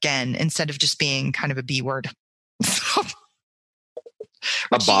lovable again instead of just being kind of a B word.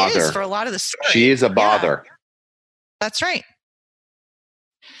 A bother. She is for a lot of the story. She is a bother. Yeah. That's right.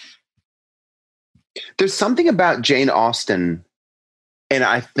 There's something about Jane Austen, and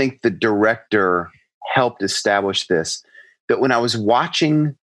I think the director helped establish this, that when I was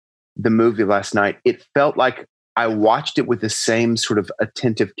watching the movie last night, it felt like I watched it with the same sort of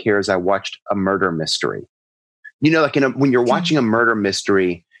attentive care as I watched a murder mystery. You know, like when you're watching a murder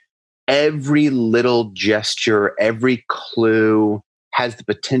mystery, every little gesture, every clue has the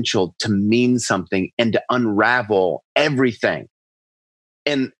potential to mean something and to unravel everything.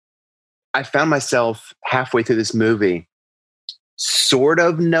 And I found myself halfway through this movie sort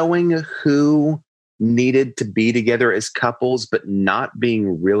of knowing who needed to be together as couples, but not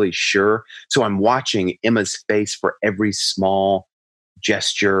being really sure. So I'm watching Emma's face for every small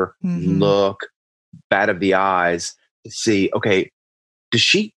gesture, look, bat of the eyes to see, okay, does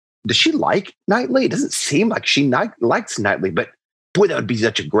she like Knightley? It doesn't seem like she likes Knightley, but boy, that would be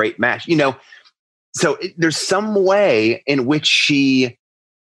such a great match, you know? So there's some way in which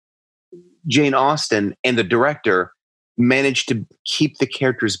Jane Austen and the director managed to keep the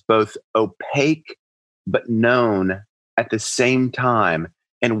characters both opaque but known at the same time.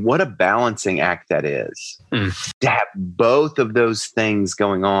 And what a balancing act that is. To have both of those things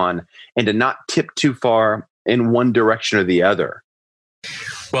going on and to not tip too far in one direction or the other.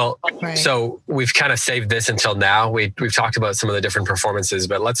 Well, So we've kind of saved this until now. We've talked about some of the different performances,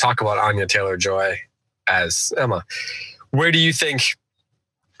 but let's talk about Anya Taylor-Joy as Emma. Where do you think,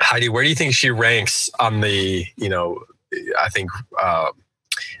 Heidi, she ranks on the, I think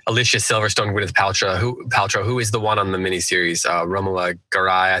Alicia Silverstone, Gwyneth Paltrow, who is the one on the miniseries, Romola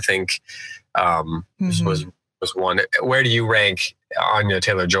Garai, I think, was one. Where do you rank Anya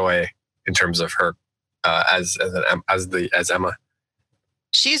Taylor-Joy in terms of her as Emma?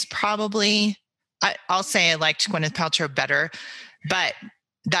 She's probably, I'll say I liked Gwyneth Paltrow better, but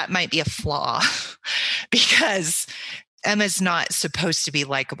that might be a flaw because Emma's not supposed to be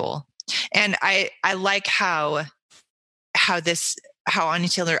likable. And I like how Anya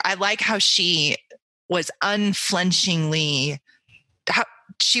Taylor, I like how she was unflinchingly,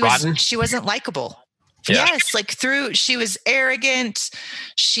 she wasn't likable. Yeah. Yes. She was arrogant.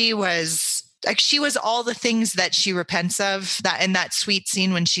 She was all the things that she repents of, that in that sweet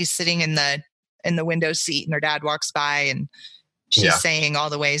scene when she's sitting in the window seat and her dad walks by and she's saying all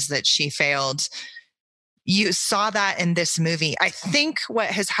the ways that she failed. You saw that in this movie. I think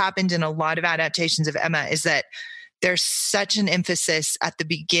what has happened in a lot of adaptations of Emma is that there's such an emphasis at the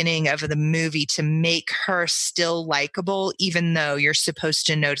beginning of the movie to make her still likable, even though you're supposed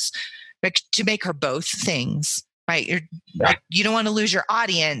to notice, to make her both things, right? You don't want to lose your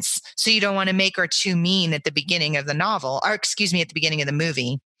audience, so you don't want to make her too mean at the beginning of the novel, or at the beginning of the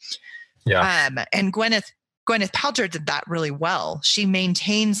movie. Yeah. And Gwyneth Paltrow did that really well. She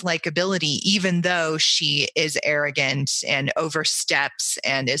maintains likability, even though she is arrogant and oversteps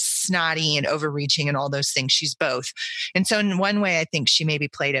and is snotty and overreaching and all those things. She's both. And so in one way, I think she maybe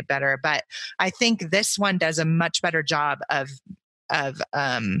played it better, but I think this one does a much better job of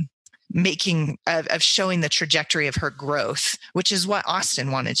showing the trajectory of her growth, which is what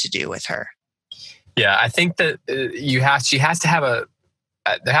Austen wanted to do with her. Yeah. I think that there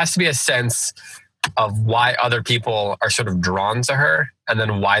has to be a sense why other people are sort of drawn to her, and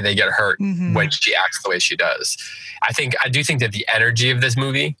then why they get hurt when she acts the way she does. I do think that the energy of this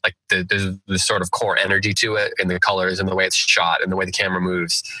movie, like there's the sort of core energy to it, in the colors and the way it's shot and the way the camera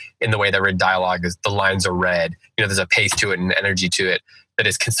moves, in the way that dialogue is, the lines are read. There's a pace to it and energy to it that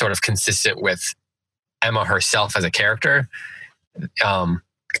is sort of consistent with Emma herself as a character,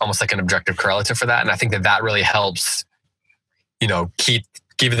 almost like an objective correlative for that. And I think that really helps,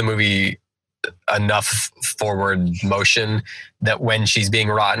 give the movie enough forward motion that when she's being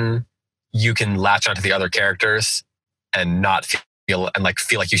rotten, you can latch onto the other characters and not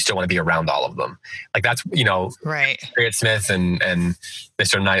feel like you still want to be around all of them. Like that's, right. Harriet Smith and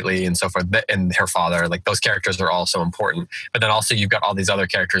Mr. Knightley and so forth, and her father, like those characters are all so important. But then also you've got all these other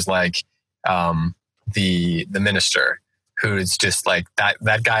characters like the minister, who's just like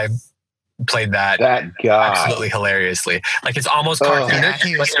that guy played that guy absolutely hilariously. Like it's almost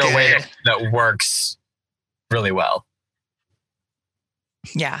cartoonish, but in a way that works really well.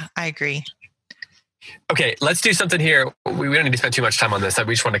 Yeah, I agree. Okay, let's do something here. We don't need to spend too much time on this.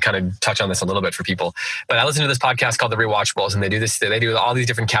 We just want to kind of touch on this a little bit for people. But I listen to this podcast called The Rewatchables, and they do this. They do all these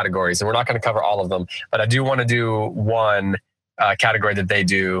different categories, and we're not going to cover all of them. But I do want to do one category that they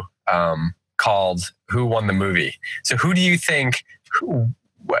do called "Who Won the Movie." So, who do you think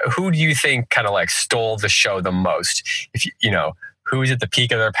kind of like stole the show the most? If who's at the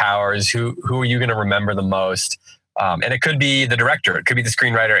peak of their powers? Who are you going to remember the most? And it could be the director, it could be the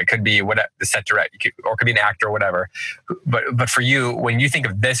screenwriter, it could be the set director, or it could be an actor or whatever. But for you, when you think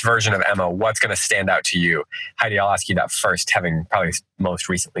of this version of Emma, what's going to stand out to you? Heidi, I'll ask you that first, having probably most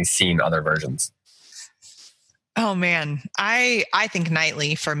recently seen other versions. Oh man, I think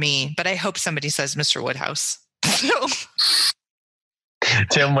Knightley for me, but I hope somebody says Mr. Woodhouse.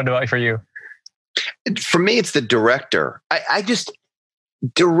 Tim, what about for you? For me, it's the director. I just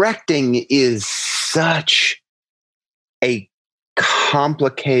directing is such a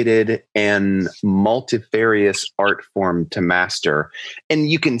complicated and multifarious art form to master. And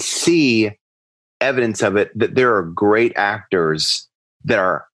you can see evidence of it, that there are great actors that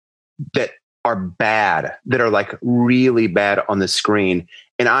are bad, that are like really bad on the screen.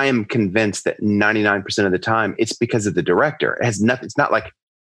 And I am convinced that 99% of the time it's because of the director. It has nothing. It's not like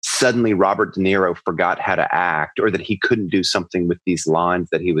suddenly Robert De Niro forgot how to act, or that he couldn't do something with these lines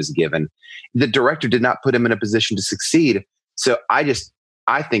that he was given. The director did not put him in a position to succeed. So I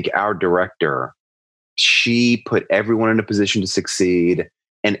think our director, she put everyone in a position to succeed,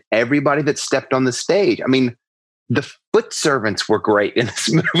 and everybody that stepped on the stage. I mean, the foot servants were great in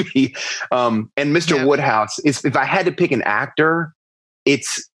this movie. And Mr. Woodhouse if I had to pick an actor,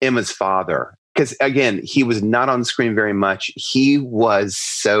 it's Emma's father. Because again, he was not on screen very much. He was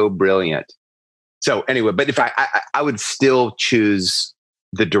so brilliant. So anyway, but if I would still choose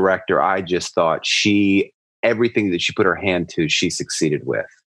the director. I just thought everything that she put her hand to, she succeeded with.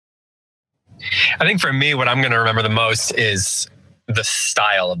 I think for me, what I'm going to remember the most is the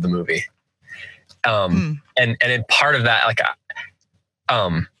style of the movie. And in part of that, like,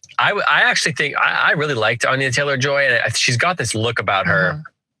 I actually think I really liked Anya Taylor-Joy, and she's got this look about her,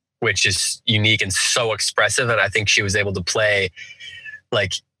 which is unique and so expressive. And I think she was able to play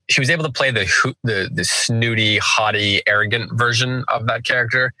the snooty, haughty, arrogant version of that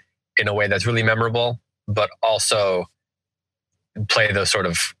character in a way that's really memorable, but also play the sort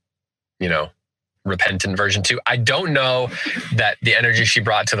of, repentant version too. I don't know that the energy she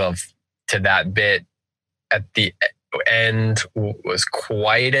brought to that bit at the end was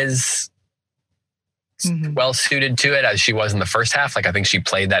quite as well suited to it as she was in the first half. Like I think she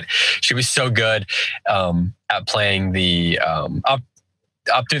played that. She was so good at playing the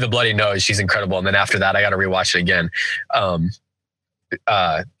up through the bloody nose. She's incredible. And then after that, I got to rewatch it again.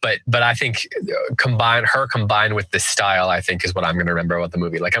 But I think combined with this style, I think is what I'm going to remember about the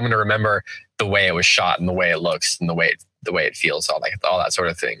movie. Like I'm going to remember the way it was shot and the way it looks and the way it feels, all that sort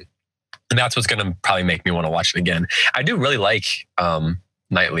of thing. And that's what's going to probably make me want to watch it again. I do really like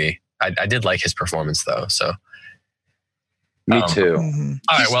Knightley. I did like his performance though. So me too.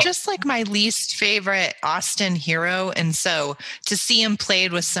 He's just like my least favorite Austen hero. And so to see him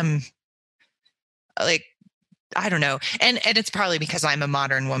played with some, like, I don't know. And it's probably because I'm a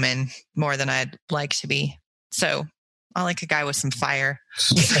modern woman more than I'd like to be. So I like a guy with some fire.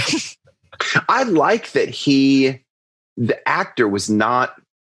 I like that the actor was not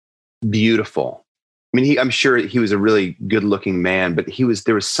beautiful. I mean, I'm sure he was a really good looking man, but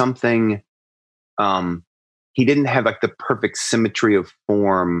there was something, he didn't have like the perfect symmetry of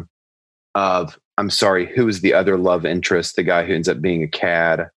form of, I'm sorry, who was the other love interest? The guy who ends up being a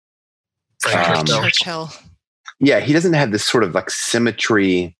cad. Churchill. Yeah, he doesn't have this sort of like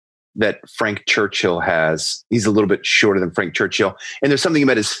symmetry that Frank Churchill has. He's a little bit shorter than Frank Churchill. And there's something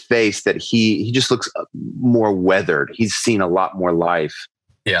about his face that he just looks more weathered. He's seen a lot more life.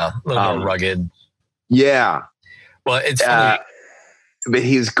 Yeah. A little more rugged. Yeah. Well, it's funny. But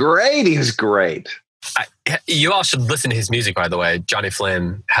he was great. He was great. You all should listen to his music, by the way. Johnny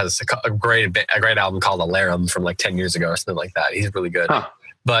Flynn has a great album called Alarum from like 10 years ago or something like that. He's really good. Huh.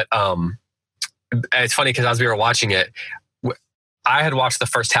 But it's funny because as we were watching it, I had watched the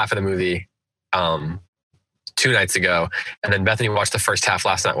first half of the movie 2 nights ago, and then Bethany watched the first half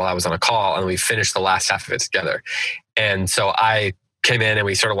last night while I was on a call, and we finished the last half of it together. And so I came in and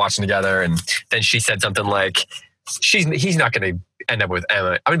we started watching together, and then she said something like, he's not going to end up with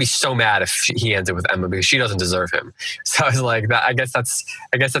Emma. I'm going to be so mad if he ends up with Emma because she doesn't deserve him. So I was like, I guess that's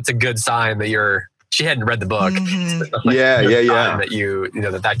a good sign that she hadn't read the book. Mm-hmm. Like, yeah. That you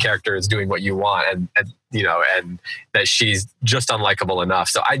know, that character is doing what you want, and you know, and that she's just unlikable enough.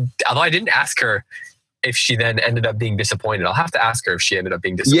 So although I didn't ask her if she then ended up being disappointed, I'll have to ask her if she ended up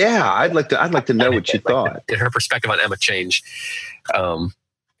being disappointed. Yeah, I'd like to know what she thought. Did her perspective on Emma change?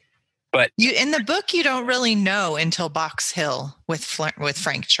 But in the book, you don't really know until Box Hill with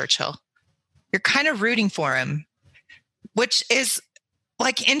Frank Churchill. You're kind of rooting for him, which is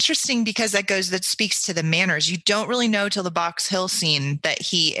like interesting because that speaks to the manners. You don't really know till the Box Hill scene that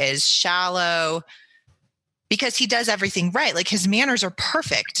he is shallow because he does everything right. Like his manners are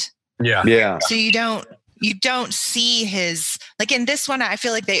perfect. Yeah. Yeah. So you don't see his, like in this one, I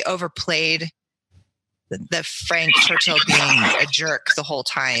feel like they overplayed the Frank Churchill being a jerk the whole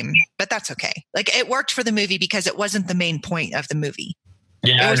time, but that's okay. Like it worked for the movie because it wasn't the main point of the movie.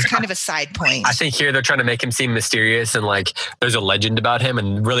 Yeah, it was kind of a side point. I think here they're trying to make him seem mysterious and like there's a legend about him.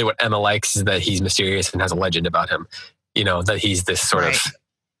 And really what Emma likes is that he's mysterious and has a legend about him. You know, that he's this sort of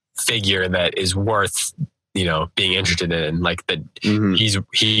figure that is worth, you know, being interested in, like that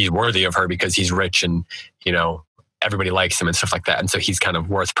he's worthy of her because he's rich and, you know, everybody likes him and stuff like that. And so he's kind of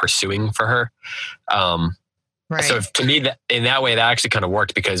worth pursuing for her. Right. So to me, in that way, that actually kind of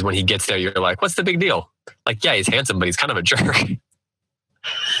worked because when he gets there, you're like, what's the big deal? Like, yeah, he's handsome, but he's kind of a jerk.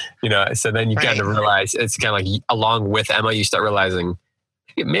 You know, so then you kind of realize it's kind of like along with Emma, you start realizing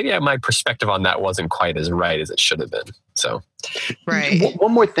maybe my perspective on that wasn't quite as right as it should have been. So, right.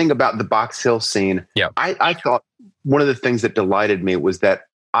 One more thing about the Box Hill scene. Yeah. I thought one of the things that delighted me was that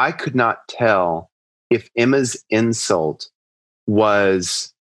I could not tell if Emma's insult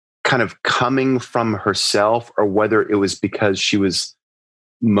was kind of coming from herself or whether it was because she was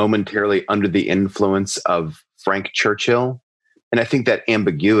momentarily under the influence of Frank Churchill. And I think that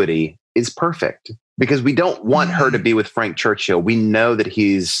ambiguity is perfect because we don't want her to be with Frank Churchill. We know that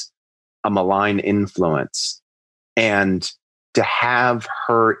he's a malign influence. And to have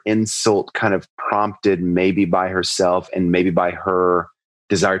her insult kind of prompted maybe by herself and maybe by her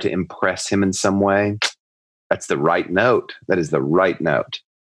desire to impress him in some way, that's the right note. That is the right note.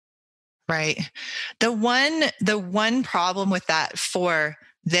 Right. The one problem with that for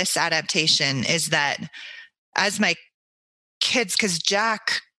this adaptation is that as my kids, because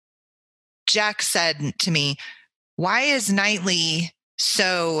Jack said to me, why is Knightley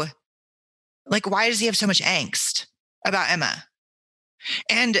so, like, why does he have so much angst about Emma?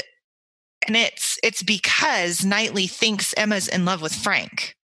 And it's because Knightley thinks Emma's in love with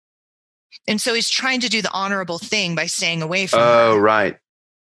Frank. And so he's trying to do the honorable thing by staying away from her. Oh, right.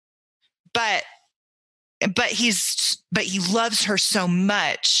 But he loves her so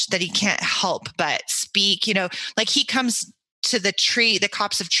much that he can't help but speak, you know, like he comes to the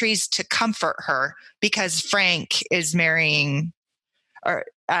copse of trees to comfort her because Frank is marrying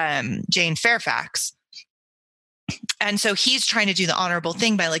Jane Fairfax. And so he's trying to do the honorable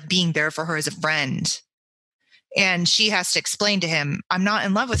thing by like being there for her as a friend. And she has to explain to him, I'm not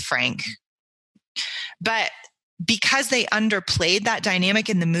in love with Frank. But because they underplayed that dynamic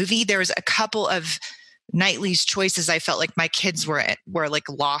in the movie, there was a couple of Knightley's choices I felt like my kids were like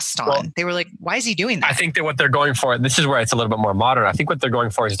lost on. Well, they were like, why is he doing that? I think that what they're going for, this is where it's a little bit more modern. I think what they're going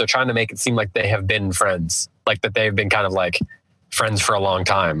for is they're trying to make it seem like they have been friends, like that they've been kind of like friends for a long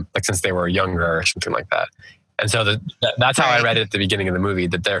time, like since they were younger or something like that. And so that's how I read it at the beginning of the movie,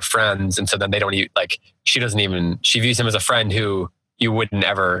 that they're friends. And so then they don't even, like, she views him as a friend who you wouldn't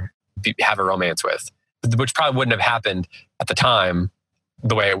ever have a romance with, which probably wouldn't have happened at the time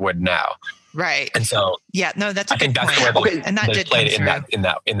the way it would now. Right. And so, yeah, no, that's I think that's the way and that did played it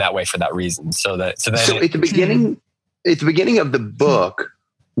in that way for that reason. So at the beginning of the book,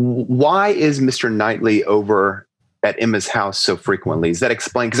 why is Mr. Knightley over at Emma's house so frequently? Is that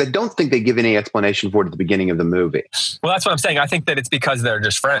explained? Because I don't think they give any explanation for it at the beginning of the movie. Well, that's what I'm saying. I think that it's because they're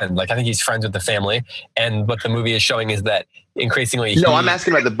just friends. Like, I think he's friends with the family. And what the movie is showing is that increasingly... No, I'm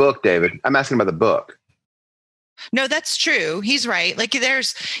asking about the book, David. I'm asking about the book. No, that's true. He's right. Like,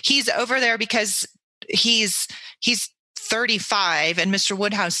 he's over there because he's 35 and Mr.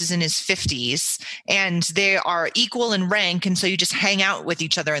 Woodhouse is in his 50s and they are equal in rank. And so you just hang out with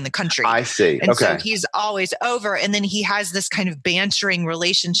each other in the country. I see. And okay. so he's always over. And then he has this kind of bantering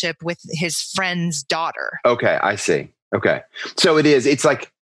relationship with his friend's daughter. Okay. I see. Okay. So it's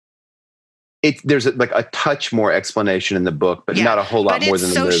like, there's like a touch more explanation in the book, but not a whole lot more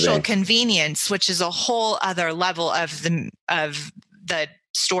than the movie. But it's social convenience, which is a whole other level of the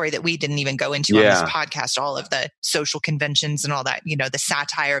story that we didn't even go into on this podcast, all of the social conventions and all that, the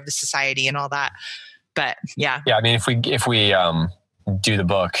satire of the society and all that. But yeah. I mean, if we do the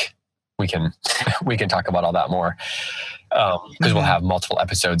book, we can talk about all that more because we'll have multiple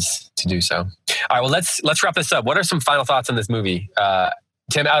episodes to do so. All right, well, let's wrap this up. What are some final thoughts on this movie?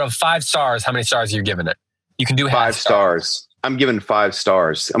 Tim, out of 5 stars, how many stars are you giving it? You can do 5 stars. I'm giving 5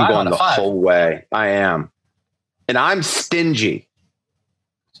 stars. I'm going the whole way. I am. And I'm stingy.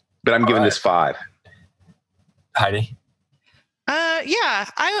 But I'm giving this 5. Heidi? Yeah.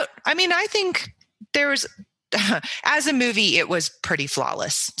 I mean, I think there was, as a movie, it was pretty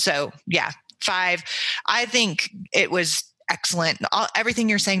flawless. So yeah, 5. I think it was excellent. Everything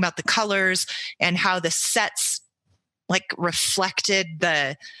you're saying about the colors and how the sets like reflected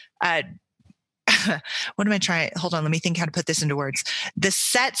the, what am I trying? Hold on. Let me think how to put this into words. The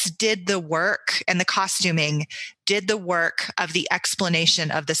sets did the work and the costuming did the work of the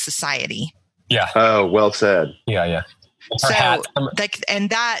explanation of the society. Yeah. Oh, well said. Yeah. So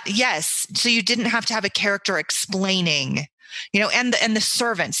yes. So you didn't have to have a character explaining, and the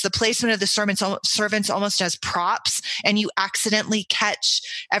servants, the placement of the servants almost as props, and you accidentally catch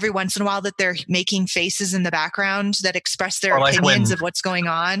every once in a while that they're making faces in the background that express their opinions of what's going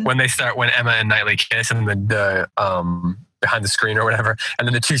on. When Emma and Knightley kiss and the behind the screen or whatever, and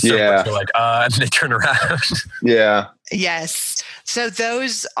then the 2 servants are like, and they turn around. Yeah. Yes. So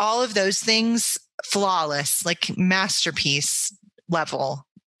all of those things, flawless, like masterpiece level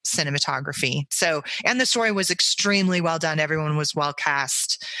cinematography. So, and the story was extremely well done. Everyone was well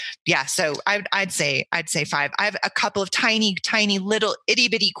cast. Yeah. So I'd say 5. I have a couple of tiny little itty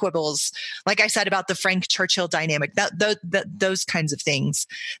bitty quibbles, like I said, about the Frank Churchill dynamic, those kinds of things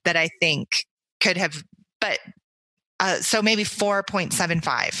that I think could have, but so maybe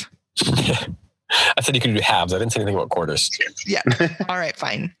 4.75. I said you could do halves. I didn't say anything about quarters. Yeah. All right,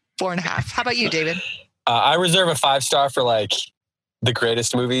 fine. 4.5. How about you, David? I reserve a 5-star for like the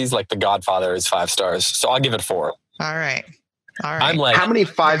greatest movies, like The Godfather is 5 stars. So I'll give it 4. All right. I'm like, how many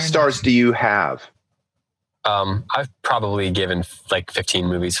 5 stars do you have? I've probably given like 15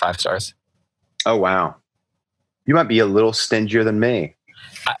 movies 5 stars. Oh, wow. You might be a little stingier than me.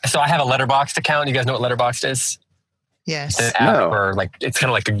 So I have a Letterboxd account. You guys know what Letterboxd is? Yes. It's an app or like, it's kind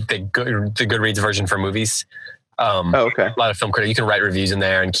of like the Goodreads version for movies. Okay. A lot of film critics. You can write reviews in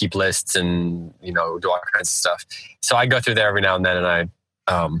there and keep lists and, do all kinds of stuff. So I go through there every now and then and I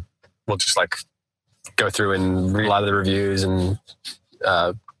will just like go through and read a lot of the reviews and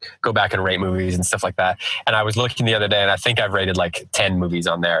go back and rate movies and stuff like that. And I was looking the other day and I think I've rated like 10 movies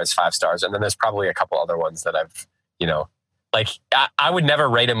on there as 5 stars. And then there's probably a couple other ones that I've, like I would never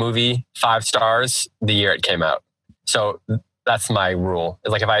rate a movie 5 stars the year it came out. So that's my rule.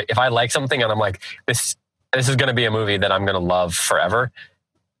 It's like if I like something and I'm like, this is going to be a movie that I'm going to love forever,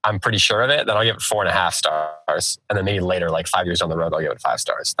 I'm pretty sure of it, then I'll give it 4.5 stars. And then maybe later, like 5 years down the road, I'll give it 5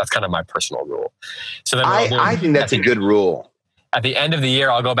 stars. That's kind of my personal rule. So then I think that's a good rule. At the end of the year,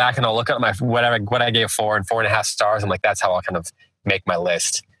 I'll go back and I'll look at what I gave 4 and 4.5 stars. I'm like, that's how I'll kind of make my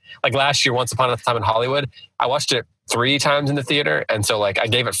list. Like last year, Once Upon a Time in Hollywood, I watched it 3 times in the theater. And so like I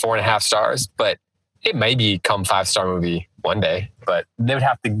gave it 4.5 stars, but it may become 5-star movie one day, but they would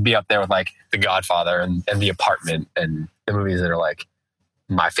have to be up there with like The Godfather and The Apartment and the movies that are like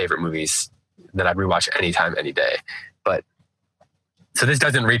my favorite movies that I'd rewatch anytime, any day. But so this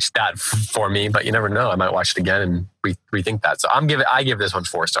doesn't reach that for me, but you never know. I might watch it again and rethink that. So I give this one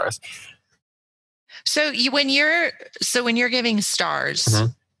 4 stars. So when you're giving stars,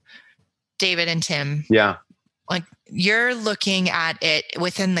 David and Tim, yeah, like you're looking at it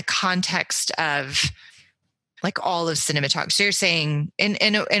within the context of like all of cinematography. So you're saying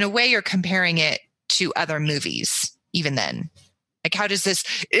in a way you're comparing it to other movies, even then. Like how does this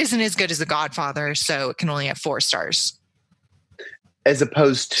isn't as good as The Godfather, so it can only have 4 stars. As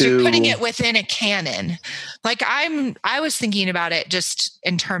opposed to so you're putting it within a canon. Like I was thinking about it just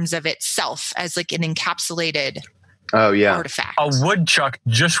in terms of itself as like an encapsulated Oh yeah. artifact. A woodchuck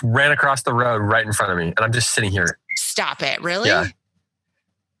just ran across the road right in front of me, and I'm just sitting here. Stop it! Really? Yeah.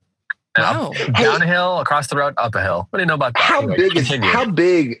 Wow. Down a hill, across the road, up a hill. What do you know about that? How Anyway,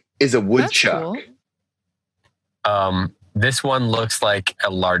 big is a That's woodchuck? cool. This one looks like a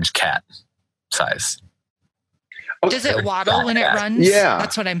large cat size. Does it waddle when it runs? Yeah.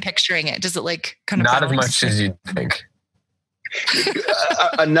 That's what I'm picturing it. Does it like kind of Not as bounce? much as you think.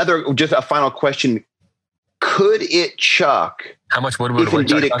 Just a final question. Could it chuck? How much wood would If a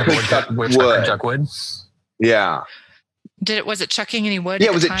woodchuck indeed it could chuck woodchuck wood? Yeah. Was it chucking any wood? Yeah.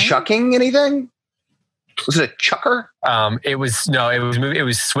 at Was the it time? chucking anything? Was it a chucker? It was it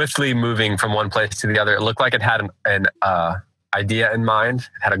was swiftly moving from one place to the other. It looked like it had an idea in mind.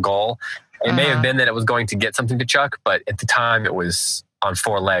 It had a goal. It may have been that it was going to get something to chuck, but at the time it was on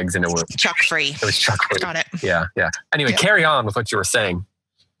 4 legs and it was Chuck free. It was chuck free. Got it. Yeah. Anyway, carry on with what you were saying.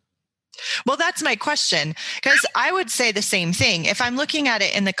 Well, that's my question, because I would say the same thing. If I'm looking at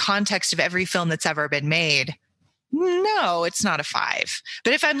it in the context of every film that's ever been made, no, it's not a 5.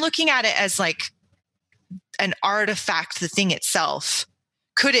 But if I'm looking at it as like an artifact, the thing itself,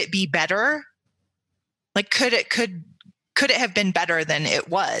 could it be better? Like, could it have been better than it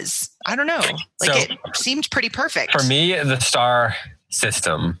was? I don't know. Like, it seemed pretty perfect. For me, the star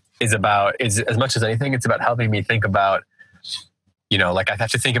system is as much as anything, it's about helping me think about, like I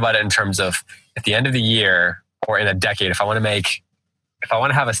have to think about it in terms of at the end of the year or in a decade, if I want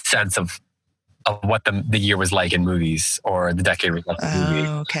to have a sense of what the year was like in movies or the decade was like in movies,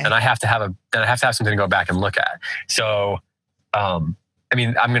 okay. and I have to have something to go back and look at. So,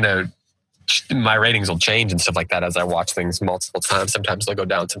 my ratings will change and stuff like that as I watch things multiple times. Sometimes they'll go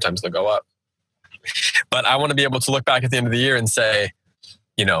down, sometimes they'll go up. But I want to be able to look back at the end of the year and say,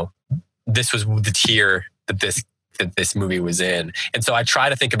 this was the tier that this movie was in. And so I try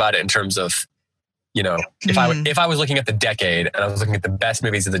to think about it in terms of, if I was looking at the decade and I was looking at the best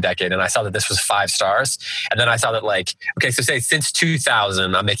movies of the decade and I saw that this was 5 stars, and then I saw that so say since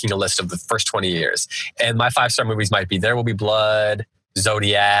 2000, I'm making a list of the first 20 years, and my 5-star movies might be There Will Be Blood,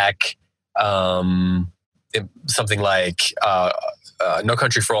 Zodiac, something like No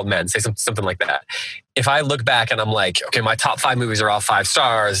Country for Old Men, say something like that. If I look back and I'm like, okay, my top 5 movies are all 5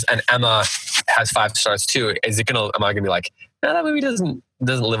 stars and Emma has 5 stars too, am I going to be like, no, that movie doesn't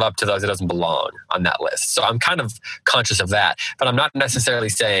live up to those, it doesn't belong on that list? So I'm kind of conscious of that, but I'm not necessarily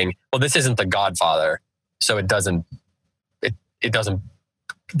saying, well, this isn't The Godfather, so it doesn't,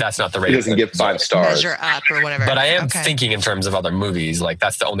 that's not the rating. It doesn't get 5 stars. Measure up or whatever. But I am thinking in terms of other movies. Like,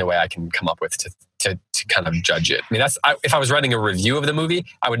 that's the only way I can come up with to kind of judge it. I mean, if I was writing a review of the movie,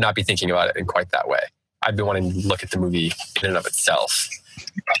 I would not be thinking about it in quite that way. I'd be wanting to look at the movie in and of itself.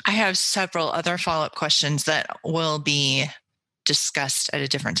 I have several other follow-up questions that will be discussed at a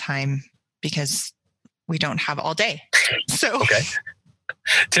different time because we don't have all day. So okay.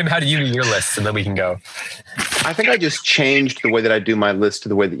 Tim, how do you do your lists? And then we can go. I think I just changed the way that I do my list to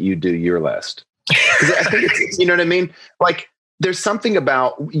the way that you do your list. I think it's, you know what I mean? Like, there's something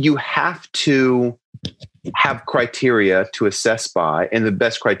about, you have to have criteria to assess by, and the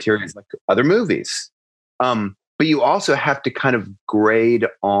best criteria is like other movies. But you also have to kind of grade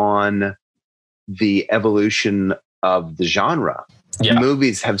on the evolution of the genre. Yeah.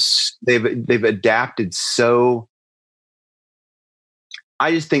 Movies they've adapted so. I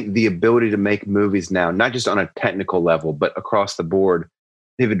just think the ability to make movies now, not just on a technical level, but across the board,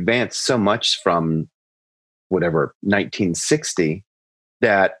 they've advanced so much from 1960,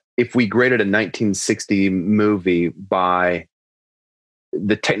 that if we graded a 1960 movie by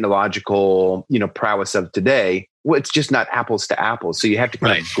the technological, prowess of today, well, it's just not apples to apples. So you have to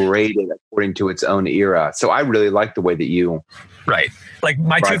kind of grade it according to its own era. So I really like the way that you. Right. Like,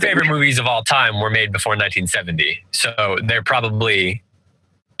 my 2 favorite movies of all time were made before 1970. So they're probably,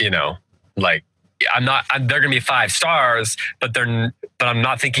 they're going to be 5 stars, but I'm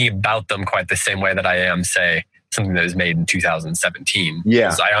not thinking about them quite the same way that I am, say, something that was made in 2017.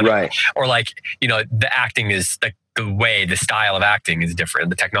 Yeah. Right. Or the acting is like, the style of acting is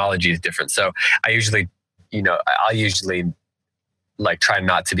different. The technology is different. So I usually, I'll usually try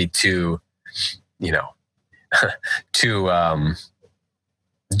not to be too, too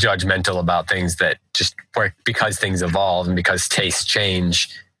judgmental about things that just work because things evolve and because tastes change,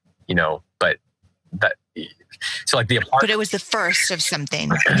 but that, so like The Apartment. But it was the first of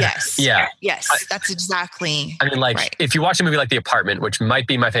something. Yes. Yeah. Yes. That's exactly. I mean, if you watch a movie like The Apartment, which might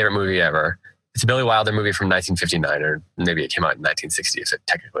be my favorite movie ever, it's a Billy Wilder movie from 1959, or maybe it came out in 1960,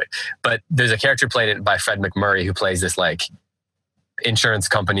 technically. But there's a character played by Fred McMurray who plays this insurance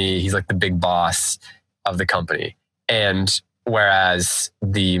company. He's like the big boss of the company. And whereas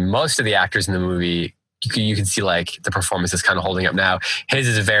most of the actors in the movie you can see like the performance is kind of holding up now. His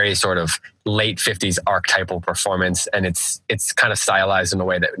is a very sort of late 50s archetypal performance, and it's kind of stylized in a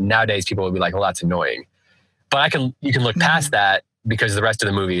way that nowadays people would be like, well, that's annoying. But you can look past that because the rest of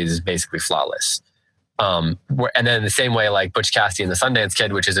the movie is basically flawless. And then in the same way, like Butch Cassidy and the Sundance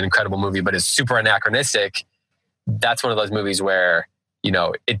Kid, which is an incredible movie, but is super anachronistic. That's one of those movies where, you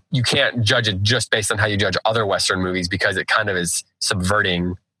know, you can't judge it just based on how you judge other Western movies, because it kind of is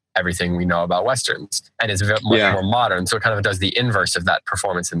subverting everything we know about Westerns and is much more modern. So it kind of does the inverse of that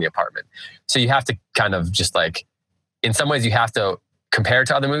performance in The Apartment. So you have to kind of just like, in some ways you have to compare it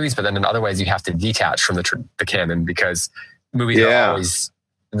to other movies, but then in other ways you have to detach from the canon, because movies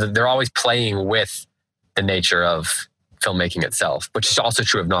they're always playing with the nature of filmmaking itself, which is also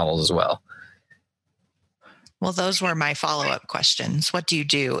true of novels as well. Well, those were my follow-up questions. What do you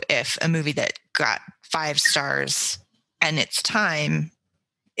do if a movie that got 5 stars and its time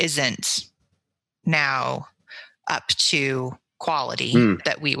isn't now up to quality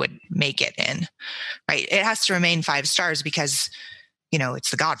that we would make it in, right? It has to remain 5 stars because, you know, it's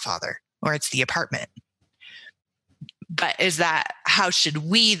The Godfather or it's The Apartment. But how should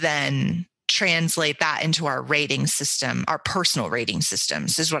we then translate that into our rating system, our personal rating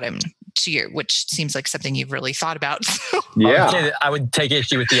systems, is what I'm which seems like something you've really thought about. Yeah. I would take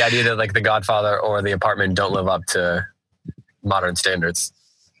issue with the idea that like The Godfather or The Apartment don't live up to modern standards.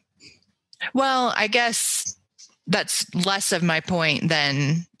 Well, I guess that's less of my point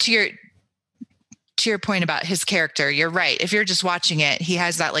than to your point about his character. You're right. If you're just watching it, he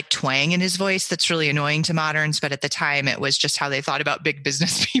has that like twang in his voice that's really annoying to moderns. But at the time, it was just how they thought about big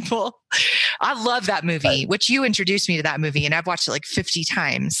business people. I love that movie, which you introduced me to that movie, and I've watched it like 50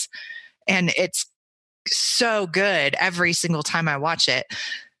 times. And it's so good every single time I watch it.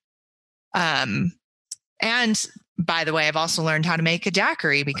 And by the way, I've also learned how to make a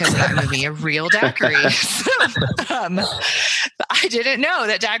daiquiri because of that movie, a real daiquiri. I didn't know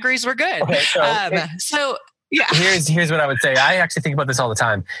that daiquiris were good. Okay, so yeah. Here's what I would say. I actually think about this all the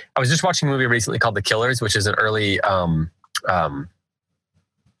time. I was just watching a movie recently called The Killers, which is an early,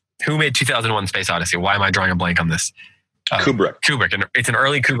 who made 2001 Space Odyssey? Why am I drawing a blank on this? Kubrick. And it's an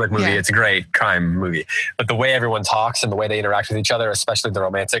early Kubrick movie. Yeah. It's a great crime movie. But the way everyone talks and the way they interact with each other, especially the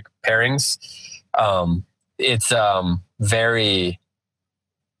romantic pairings, it's very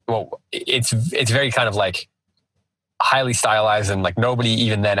kind of like highly stylized, and like nobody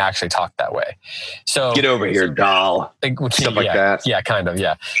even then actually talked that way. So get over here, doll. Stuff like that. Yeah, kind of.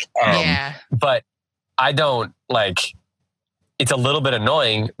 Yeah. But I don't like. It's a little bit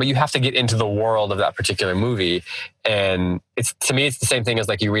annoying, but you have to get into the world of that particular movie, and to me it's the same thing as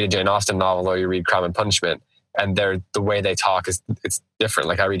like you read a Jane Austen novel or you read Crime and Punishment, and the way they talk it's different.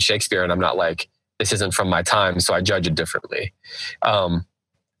 Like I read Shakespeare, and I'm not like, this isn't from my time, so I judge it differently. I'm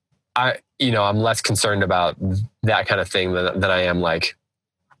less concerned about that kind of thing than I am like,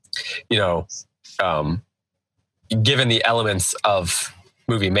 given the elements of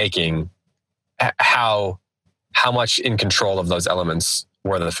movie making, how much in control of those elements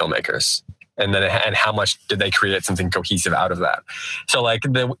were the filmmakers, and how much did they create something cohesive out of that? So like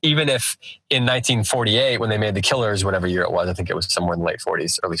even if in 1948, when they made The Killers, whatever year it was, I think it was somewhere in the late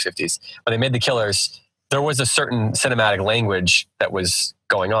 40s, early 50s, when they made The Killers, there was a certain cinematic language that was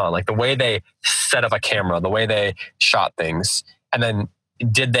going on, like the way they set up a camera, the way they shot things. And then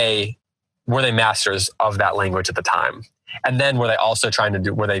were they masters of that language at the time? And then were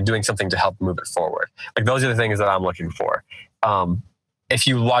they doing something to help move it forward? Like those are the things that I'm looking for. If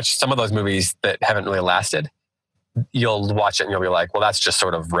you watch some of those movies that haven't really lasted, you'll watch it and you'll be like, well, that's just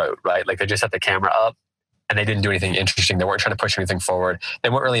sort of rote, right? Like they just had the camera up and they didn't do anything interesting. They weren't trying to push anything forward. They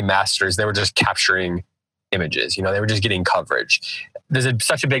weren't really masters. They were just capturing images. They were just getting coverage. There's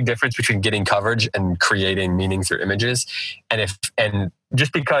such a big difference between getting coverage and creating meaning through images. And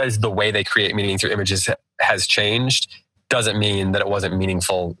just because the way they create meaning through images has changed doesn't mean that it wasn't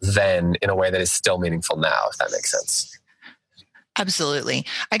meaningful then in a way that is still meaningful now, if that makes sense. Absolutely.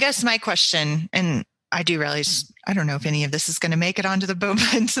 I guess my question, and I do realize, I don't know if any of this is going to make it onto the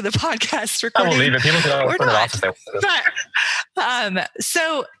podcast recording. I will leave it. People can always put it off if they want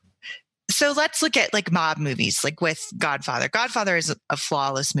to. So let's look at like mob movies, like with Godfather. Godfather is a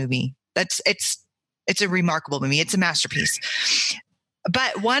flawless movie. It's a remarkable movie. It's a masterpiece.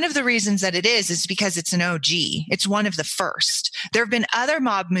 But one of the reasons that it is because it's an OG. It's one of the first. There have been other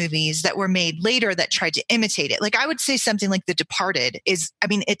mob movies that were made later that tried to imitate it. Like I would say something like The Departed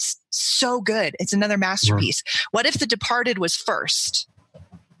it's so good. It's another masterpiece. Yeah. What if The Departed was first?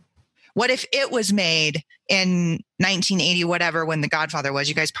 What if it was made in 1980, whatever, when The Godfather was?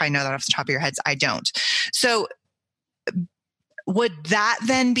 You guys probably know that off the top of your heads. I don't. So would that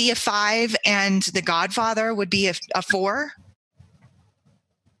then be a 5 and The Godfather would be a 4?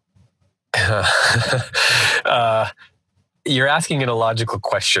 You're asking an illogical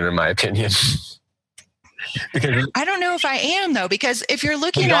question, in my opinion. Because I don't know if I am, though, because if you're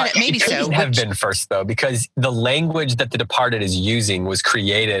looking at it, maybe so. It have been first, though, because the language that The Departed is using was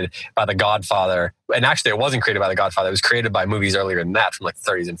created by The Godfather. And actually, it wasn't created by The Godfather. It was created by movies earlier than that, from like the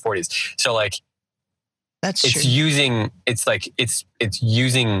 30s and 40s. So, like, that's it's true. It's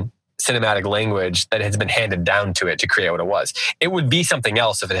using cinematic language that has been handed down to it to create what it was. It would be something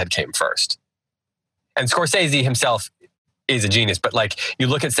else if it had came first. And Scorsese himself is a genius, but like you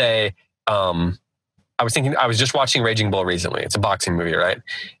look at, say, I was just watching Raging Bull recently. It's a boxing movie, right?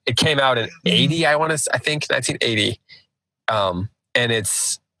 It came out in 80, I think 1980. And it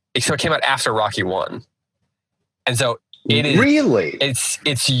came out after Rocky 1. And so it is really,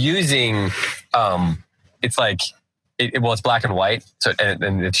 it's using, it's black and white. So,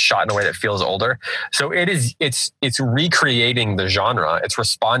 and it's shot in a way that feels older. So it's recreating the genre. It's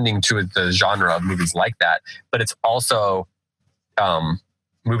responding to the genre of movies like that, but it's also,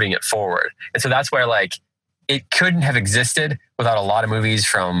 moving it forward. And so that's where, like, it couldn't have existed without a lot of movies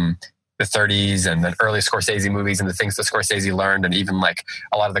from the 30s and the early Scorsese movies and the things that Scorsese learned, and even like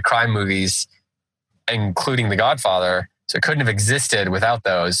a lot of the crime movies, including The Godfather. So it couldn't have existed without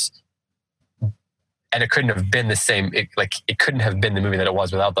those. And it couldn't have been the same. It couldn't have been the movie that it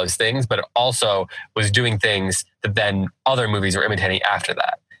was without those things, but it also was doing things that then other movies were imitating after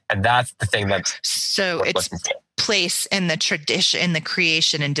that. And that's the thing that's so it's place in the tradition, in the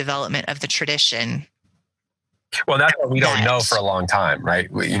creation and development of the tradition. Well, that's what we don't know for a long time,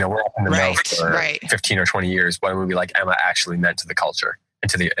 right? We're up in the know for 15 or 20 years what a movie like Emma actually meant to the culture and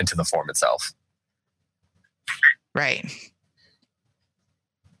to the form itself. Right.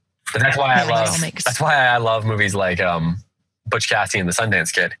 But that's why I love movies like Butch Cassidy and the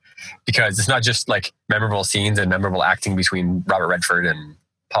Sundance Kid, because it's not just like memorable scenes and memorable acting between Robert Redford and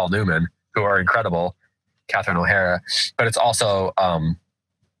Paul Newman, who are incredible, Catherine O'Hara, but it's also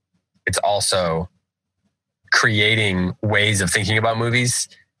creating ways of thinking about movies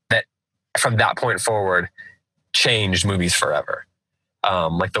that from that point forward changed movies forever.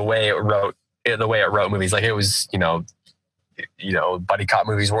 Like the way it wrote movies, like it was, buddy cop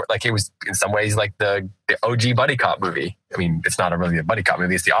movies were like, it was in some ways like the OG buddy cop movie. I mean, it's not really a buddy cop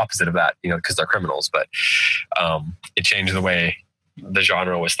movie. It's the opposite of that, because they're criminals, but it changed the way the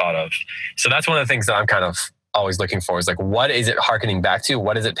genre was thought of. So that's one of the things that I'm kind of always looking for, is like, what is it hearkening back to?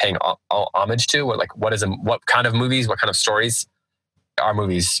 What is it paying homage to? What kind of movies, what kind of stories are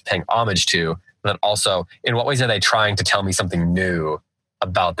movies paying homage to? And then also, in what ways are they trying to tell me something new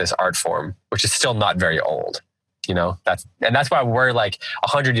about this art form, which is still not very old? That's why we're like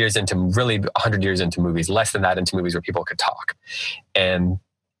 100 years into movies, less than that into movies where people could talk. And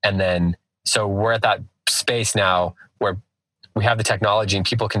then, so we're at that space now where we have the technology and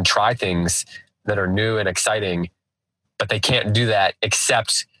people can try things that are new and exciting, but they can't do that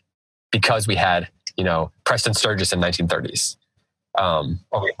except because we had, Preston Sturges in 1930s.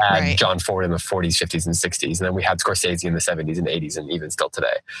 Or we had John Ford in the 40s, 50s, and 60s. And then we had Scorsese in the 70s and 80s and even still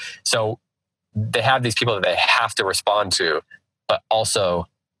today. So they have these people that they have to respond to, but also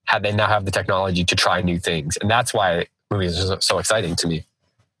they now have the technology to try new things. And that's why movies are so exciting to me.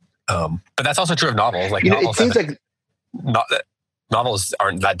 But that's also true of novels. Like novels, it seems like novels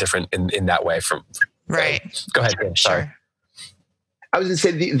aren't that different in that way from. Right. Go ahead. Sure. Sorry. I was going to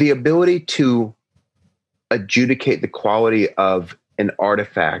say the ability to adjudicate the quality of an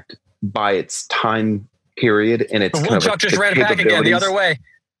artifact by its time period and its kind of Chuck just ran back again the other way.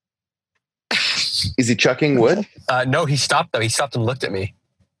 Is he chucking wood? No, he stopped though. He stopped and looked at me.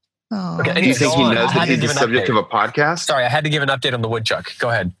 Oh. Okay, do you think he knows that he's the subject of a podcast? Sorry, I had to give an update on the woodchuck. Go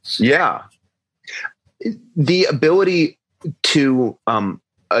ahead. Yeah. The ability to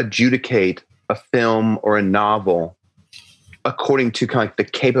adjudicate a film or a novel according to kind of like the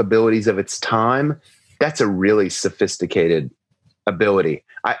capabilities of its time, that's a really sophisticated ability.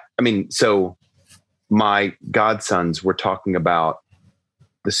 I mean, so my godsons were talking about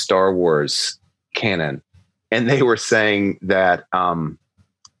the Star Wars canon, and they were saying that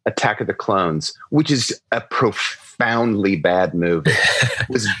Attack of the Clones, which is a profoundly bad movie,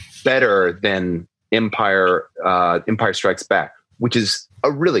 was better than Empire Strikes Back, which is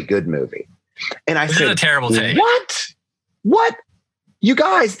a really good movie. And I said, a terrible take. What? You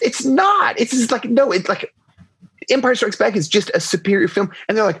guys, it's not. It's just like, no, it's like Empire Strikes Back is just a superior film.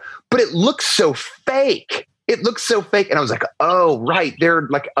 And they're like, but it looks so fake. It looks so fake. And I was like, oh, right. They're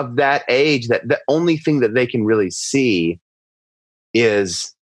like of that age that the only thing that they can really see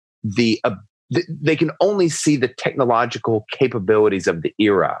is the they can only see the technological capabilities of the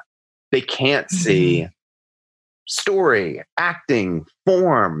era. They can't see story, acting,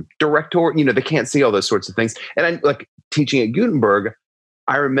 form, director. They can't see all those sorts of things. And I like teaching at Gutenberg.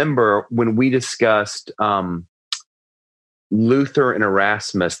 I remember when we discussed Luther and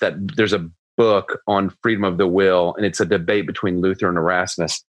Erasmus, that there's a book on freedom of the will, and it's a debate between Luther and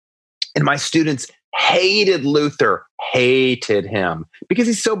Erasmus. And my students hated Luther, hated him because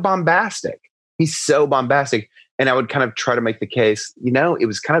he's so bombastic. And I would kind of try to make the case, it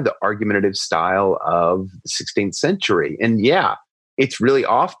was kind of the argumentative style of the 16th century. And yeah, it's really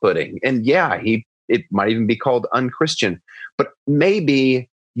off-putting. And yeah, it might even be called unchristian. But maybe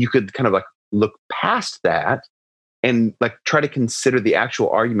you could kind of like look past that and like try to consider the actual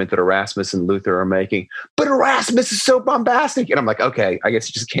argument that Erasmus and Luther are making. But Erasmus is so bombastic. And I'm like, okay, I guess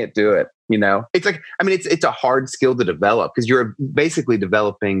you just can't do it. It's like, it's a hard skill to develop because you're basically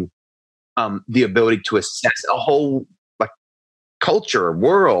developing the ability to assess a whole like culture,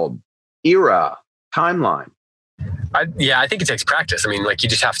 world, era, timeline. I think it takes practice. You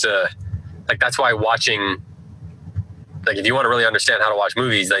just have to, that's why watching, if you want to really understand how to watch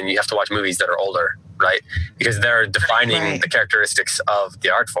movies, then you have to watch movies that are older, right? Because they're defining the characteristics of the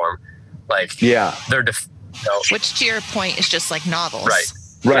art form. They're which to your point is just like novels. Right.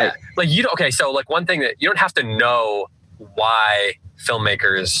 Yeah. One thing that you don't have to know why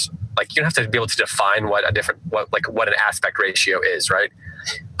filmmakers, you don't have to be able to define what an aspect ratio is, right?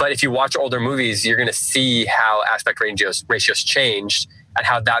 But if you watch older movies, you're going to see how aspect ratios changed and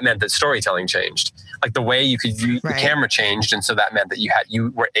how that meant that storytelling changed. The way you could use the camera changed, and so that meant that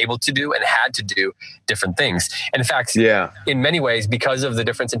you were able to do and had to do different things. And in fact, in many ways, because of the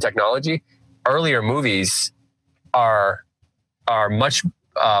difference in technology, earlier movies are much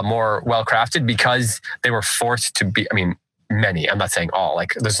more well crafted because they were forced to be. Many, I'm not saying all,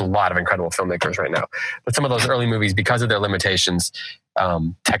 there's a lot of incredible filmmakers right now, but some of those early movies, because of their limitations,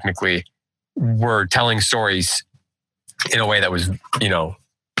 technically were telling stories in a way that was,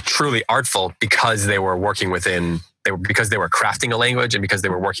 truly artful because they were working because they were crafting a language and because they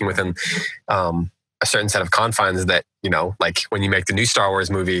were working within a certain set of confines that, when you make the new Star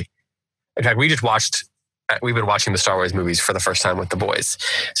Wars movie. In fact, we've been watching the Star Wars movies for the first time with the boys.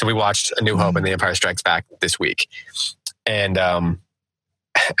 So we watched A New Hope and The Empire Strikes Back this week. And then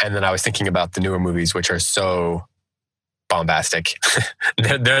I was thinking about the newer movies, which are so bombastic.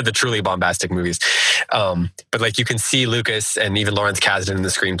 they're the truly bombastic movies. But you can see Lucas and even Lawrence Kasdan in the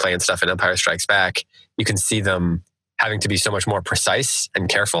screenplay and stuff in Empire Strikes Back. You can see them having to be so much more precise and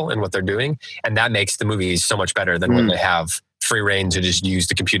careful in what they're doing. And that makes the movies so much better than when they have free reign to just use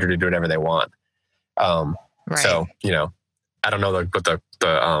the computer to do whatever they want. So, I don't know what the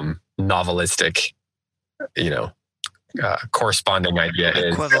novelistic, corresponding idea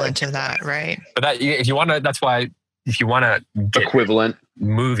is equivalent to that, right? But that if you want to get equivalent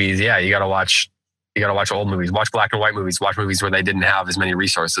movies, you got to watch old movies, watch black and white movies, watch movies where they didn't have as many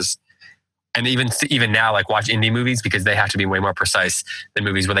resources, and even now, watch indie movies because they have to be way more precise than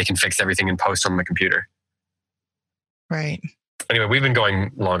movies where they can fix everything in post on the computer. Right. Anyway, we've been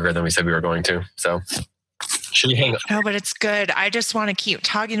going longer than we said we were going to, so should we hang up? No, but it's good. I just want to keep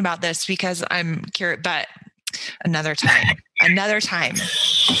talking about this because I'm curious, but another time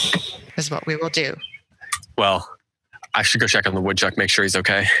is what we will do. Well, I should go check on the woodchuck, make sure he's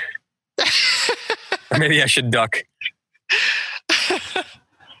okay. Or maybe I should duck.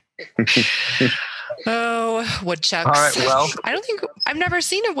 Oh, woodchucks. All right, well. I've never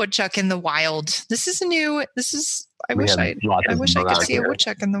seen a woodchuck in the wild. I wish I could see a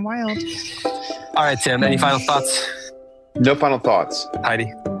woodchuck in the wild. All right, Tim, any final thoughts? No final thoughts.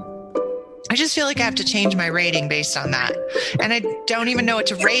 Heidi? I just feel like I have to change my rating based on that. And I don't even know what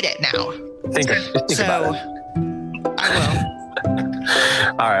to rate it now. Think about it. I will.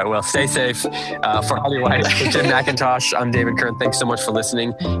 All right. Well, stay safe. For Heidi White, for Tim McIntosh, I'm David Kern. Thanks so much for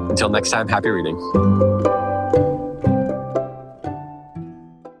listening. Until next time, happy reading.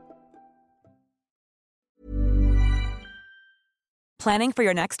 Planning for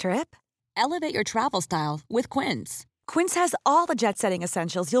your next trip? Elevate your travel style with Quince. Quince has all the jet-setting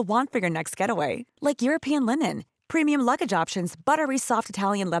essentials you'll want for your next getaway, like European linen, premium luggage options, buttery soft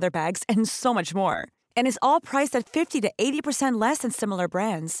Italian leather bags, and so much more. And is all priced at 50 to 80% less than similar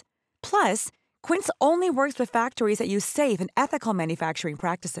brands. Plus, Quince only works with factories that use safe and ethical manufacturing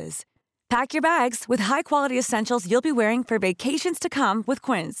practices. Pack your bags with high-quality essentials you'll be wearing for vacations to come with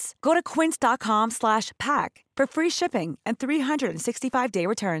Quince. Go to quince.com/pack for free shipping and 365-day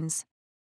returns.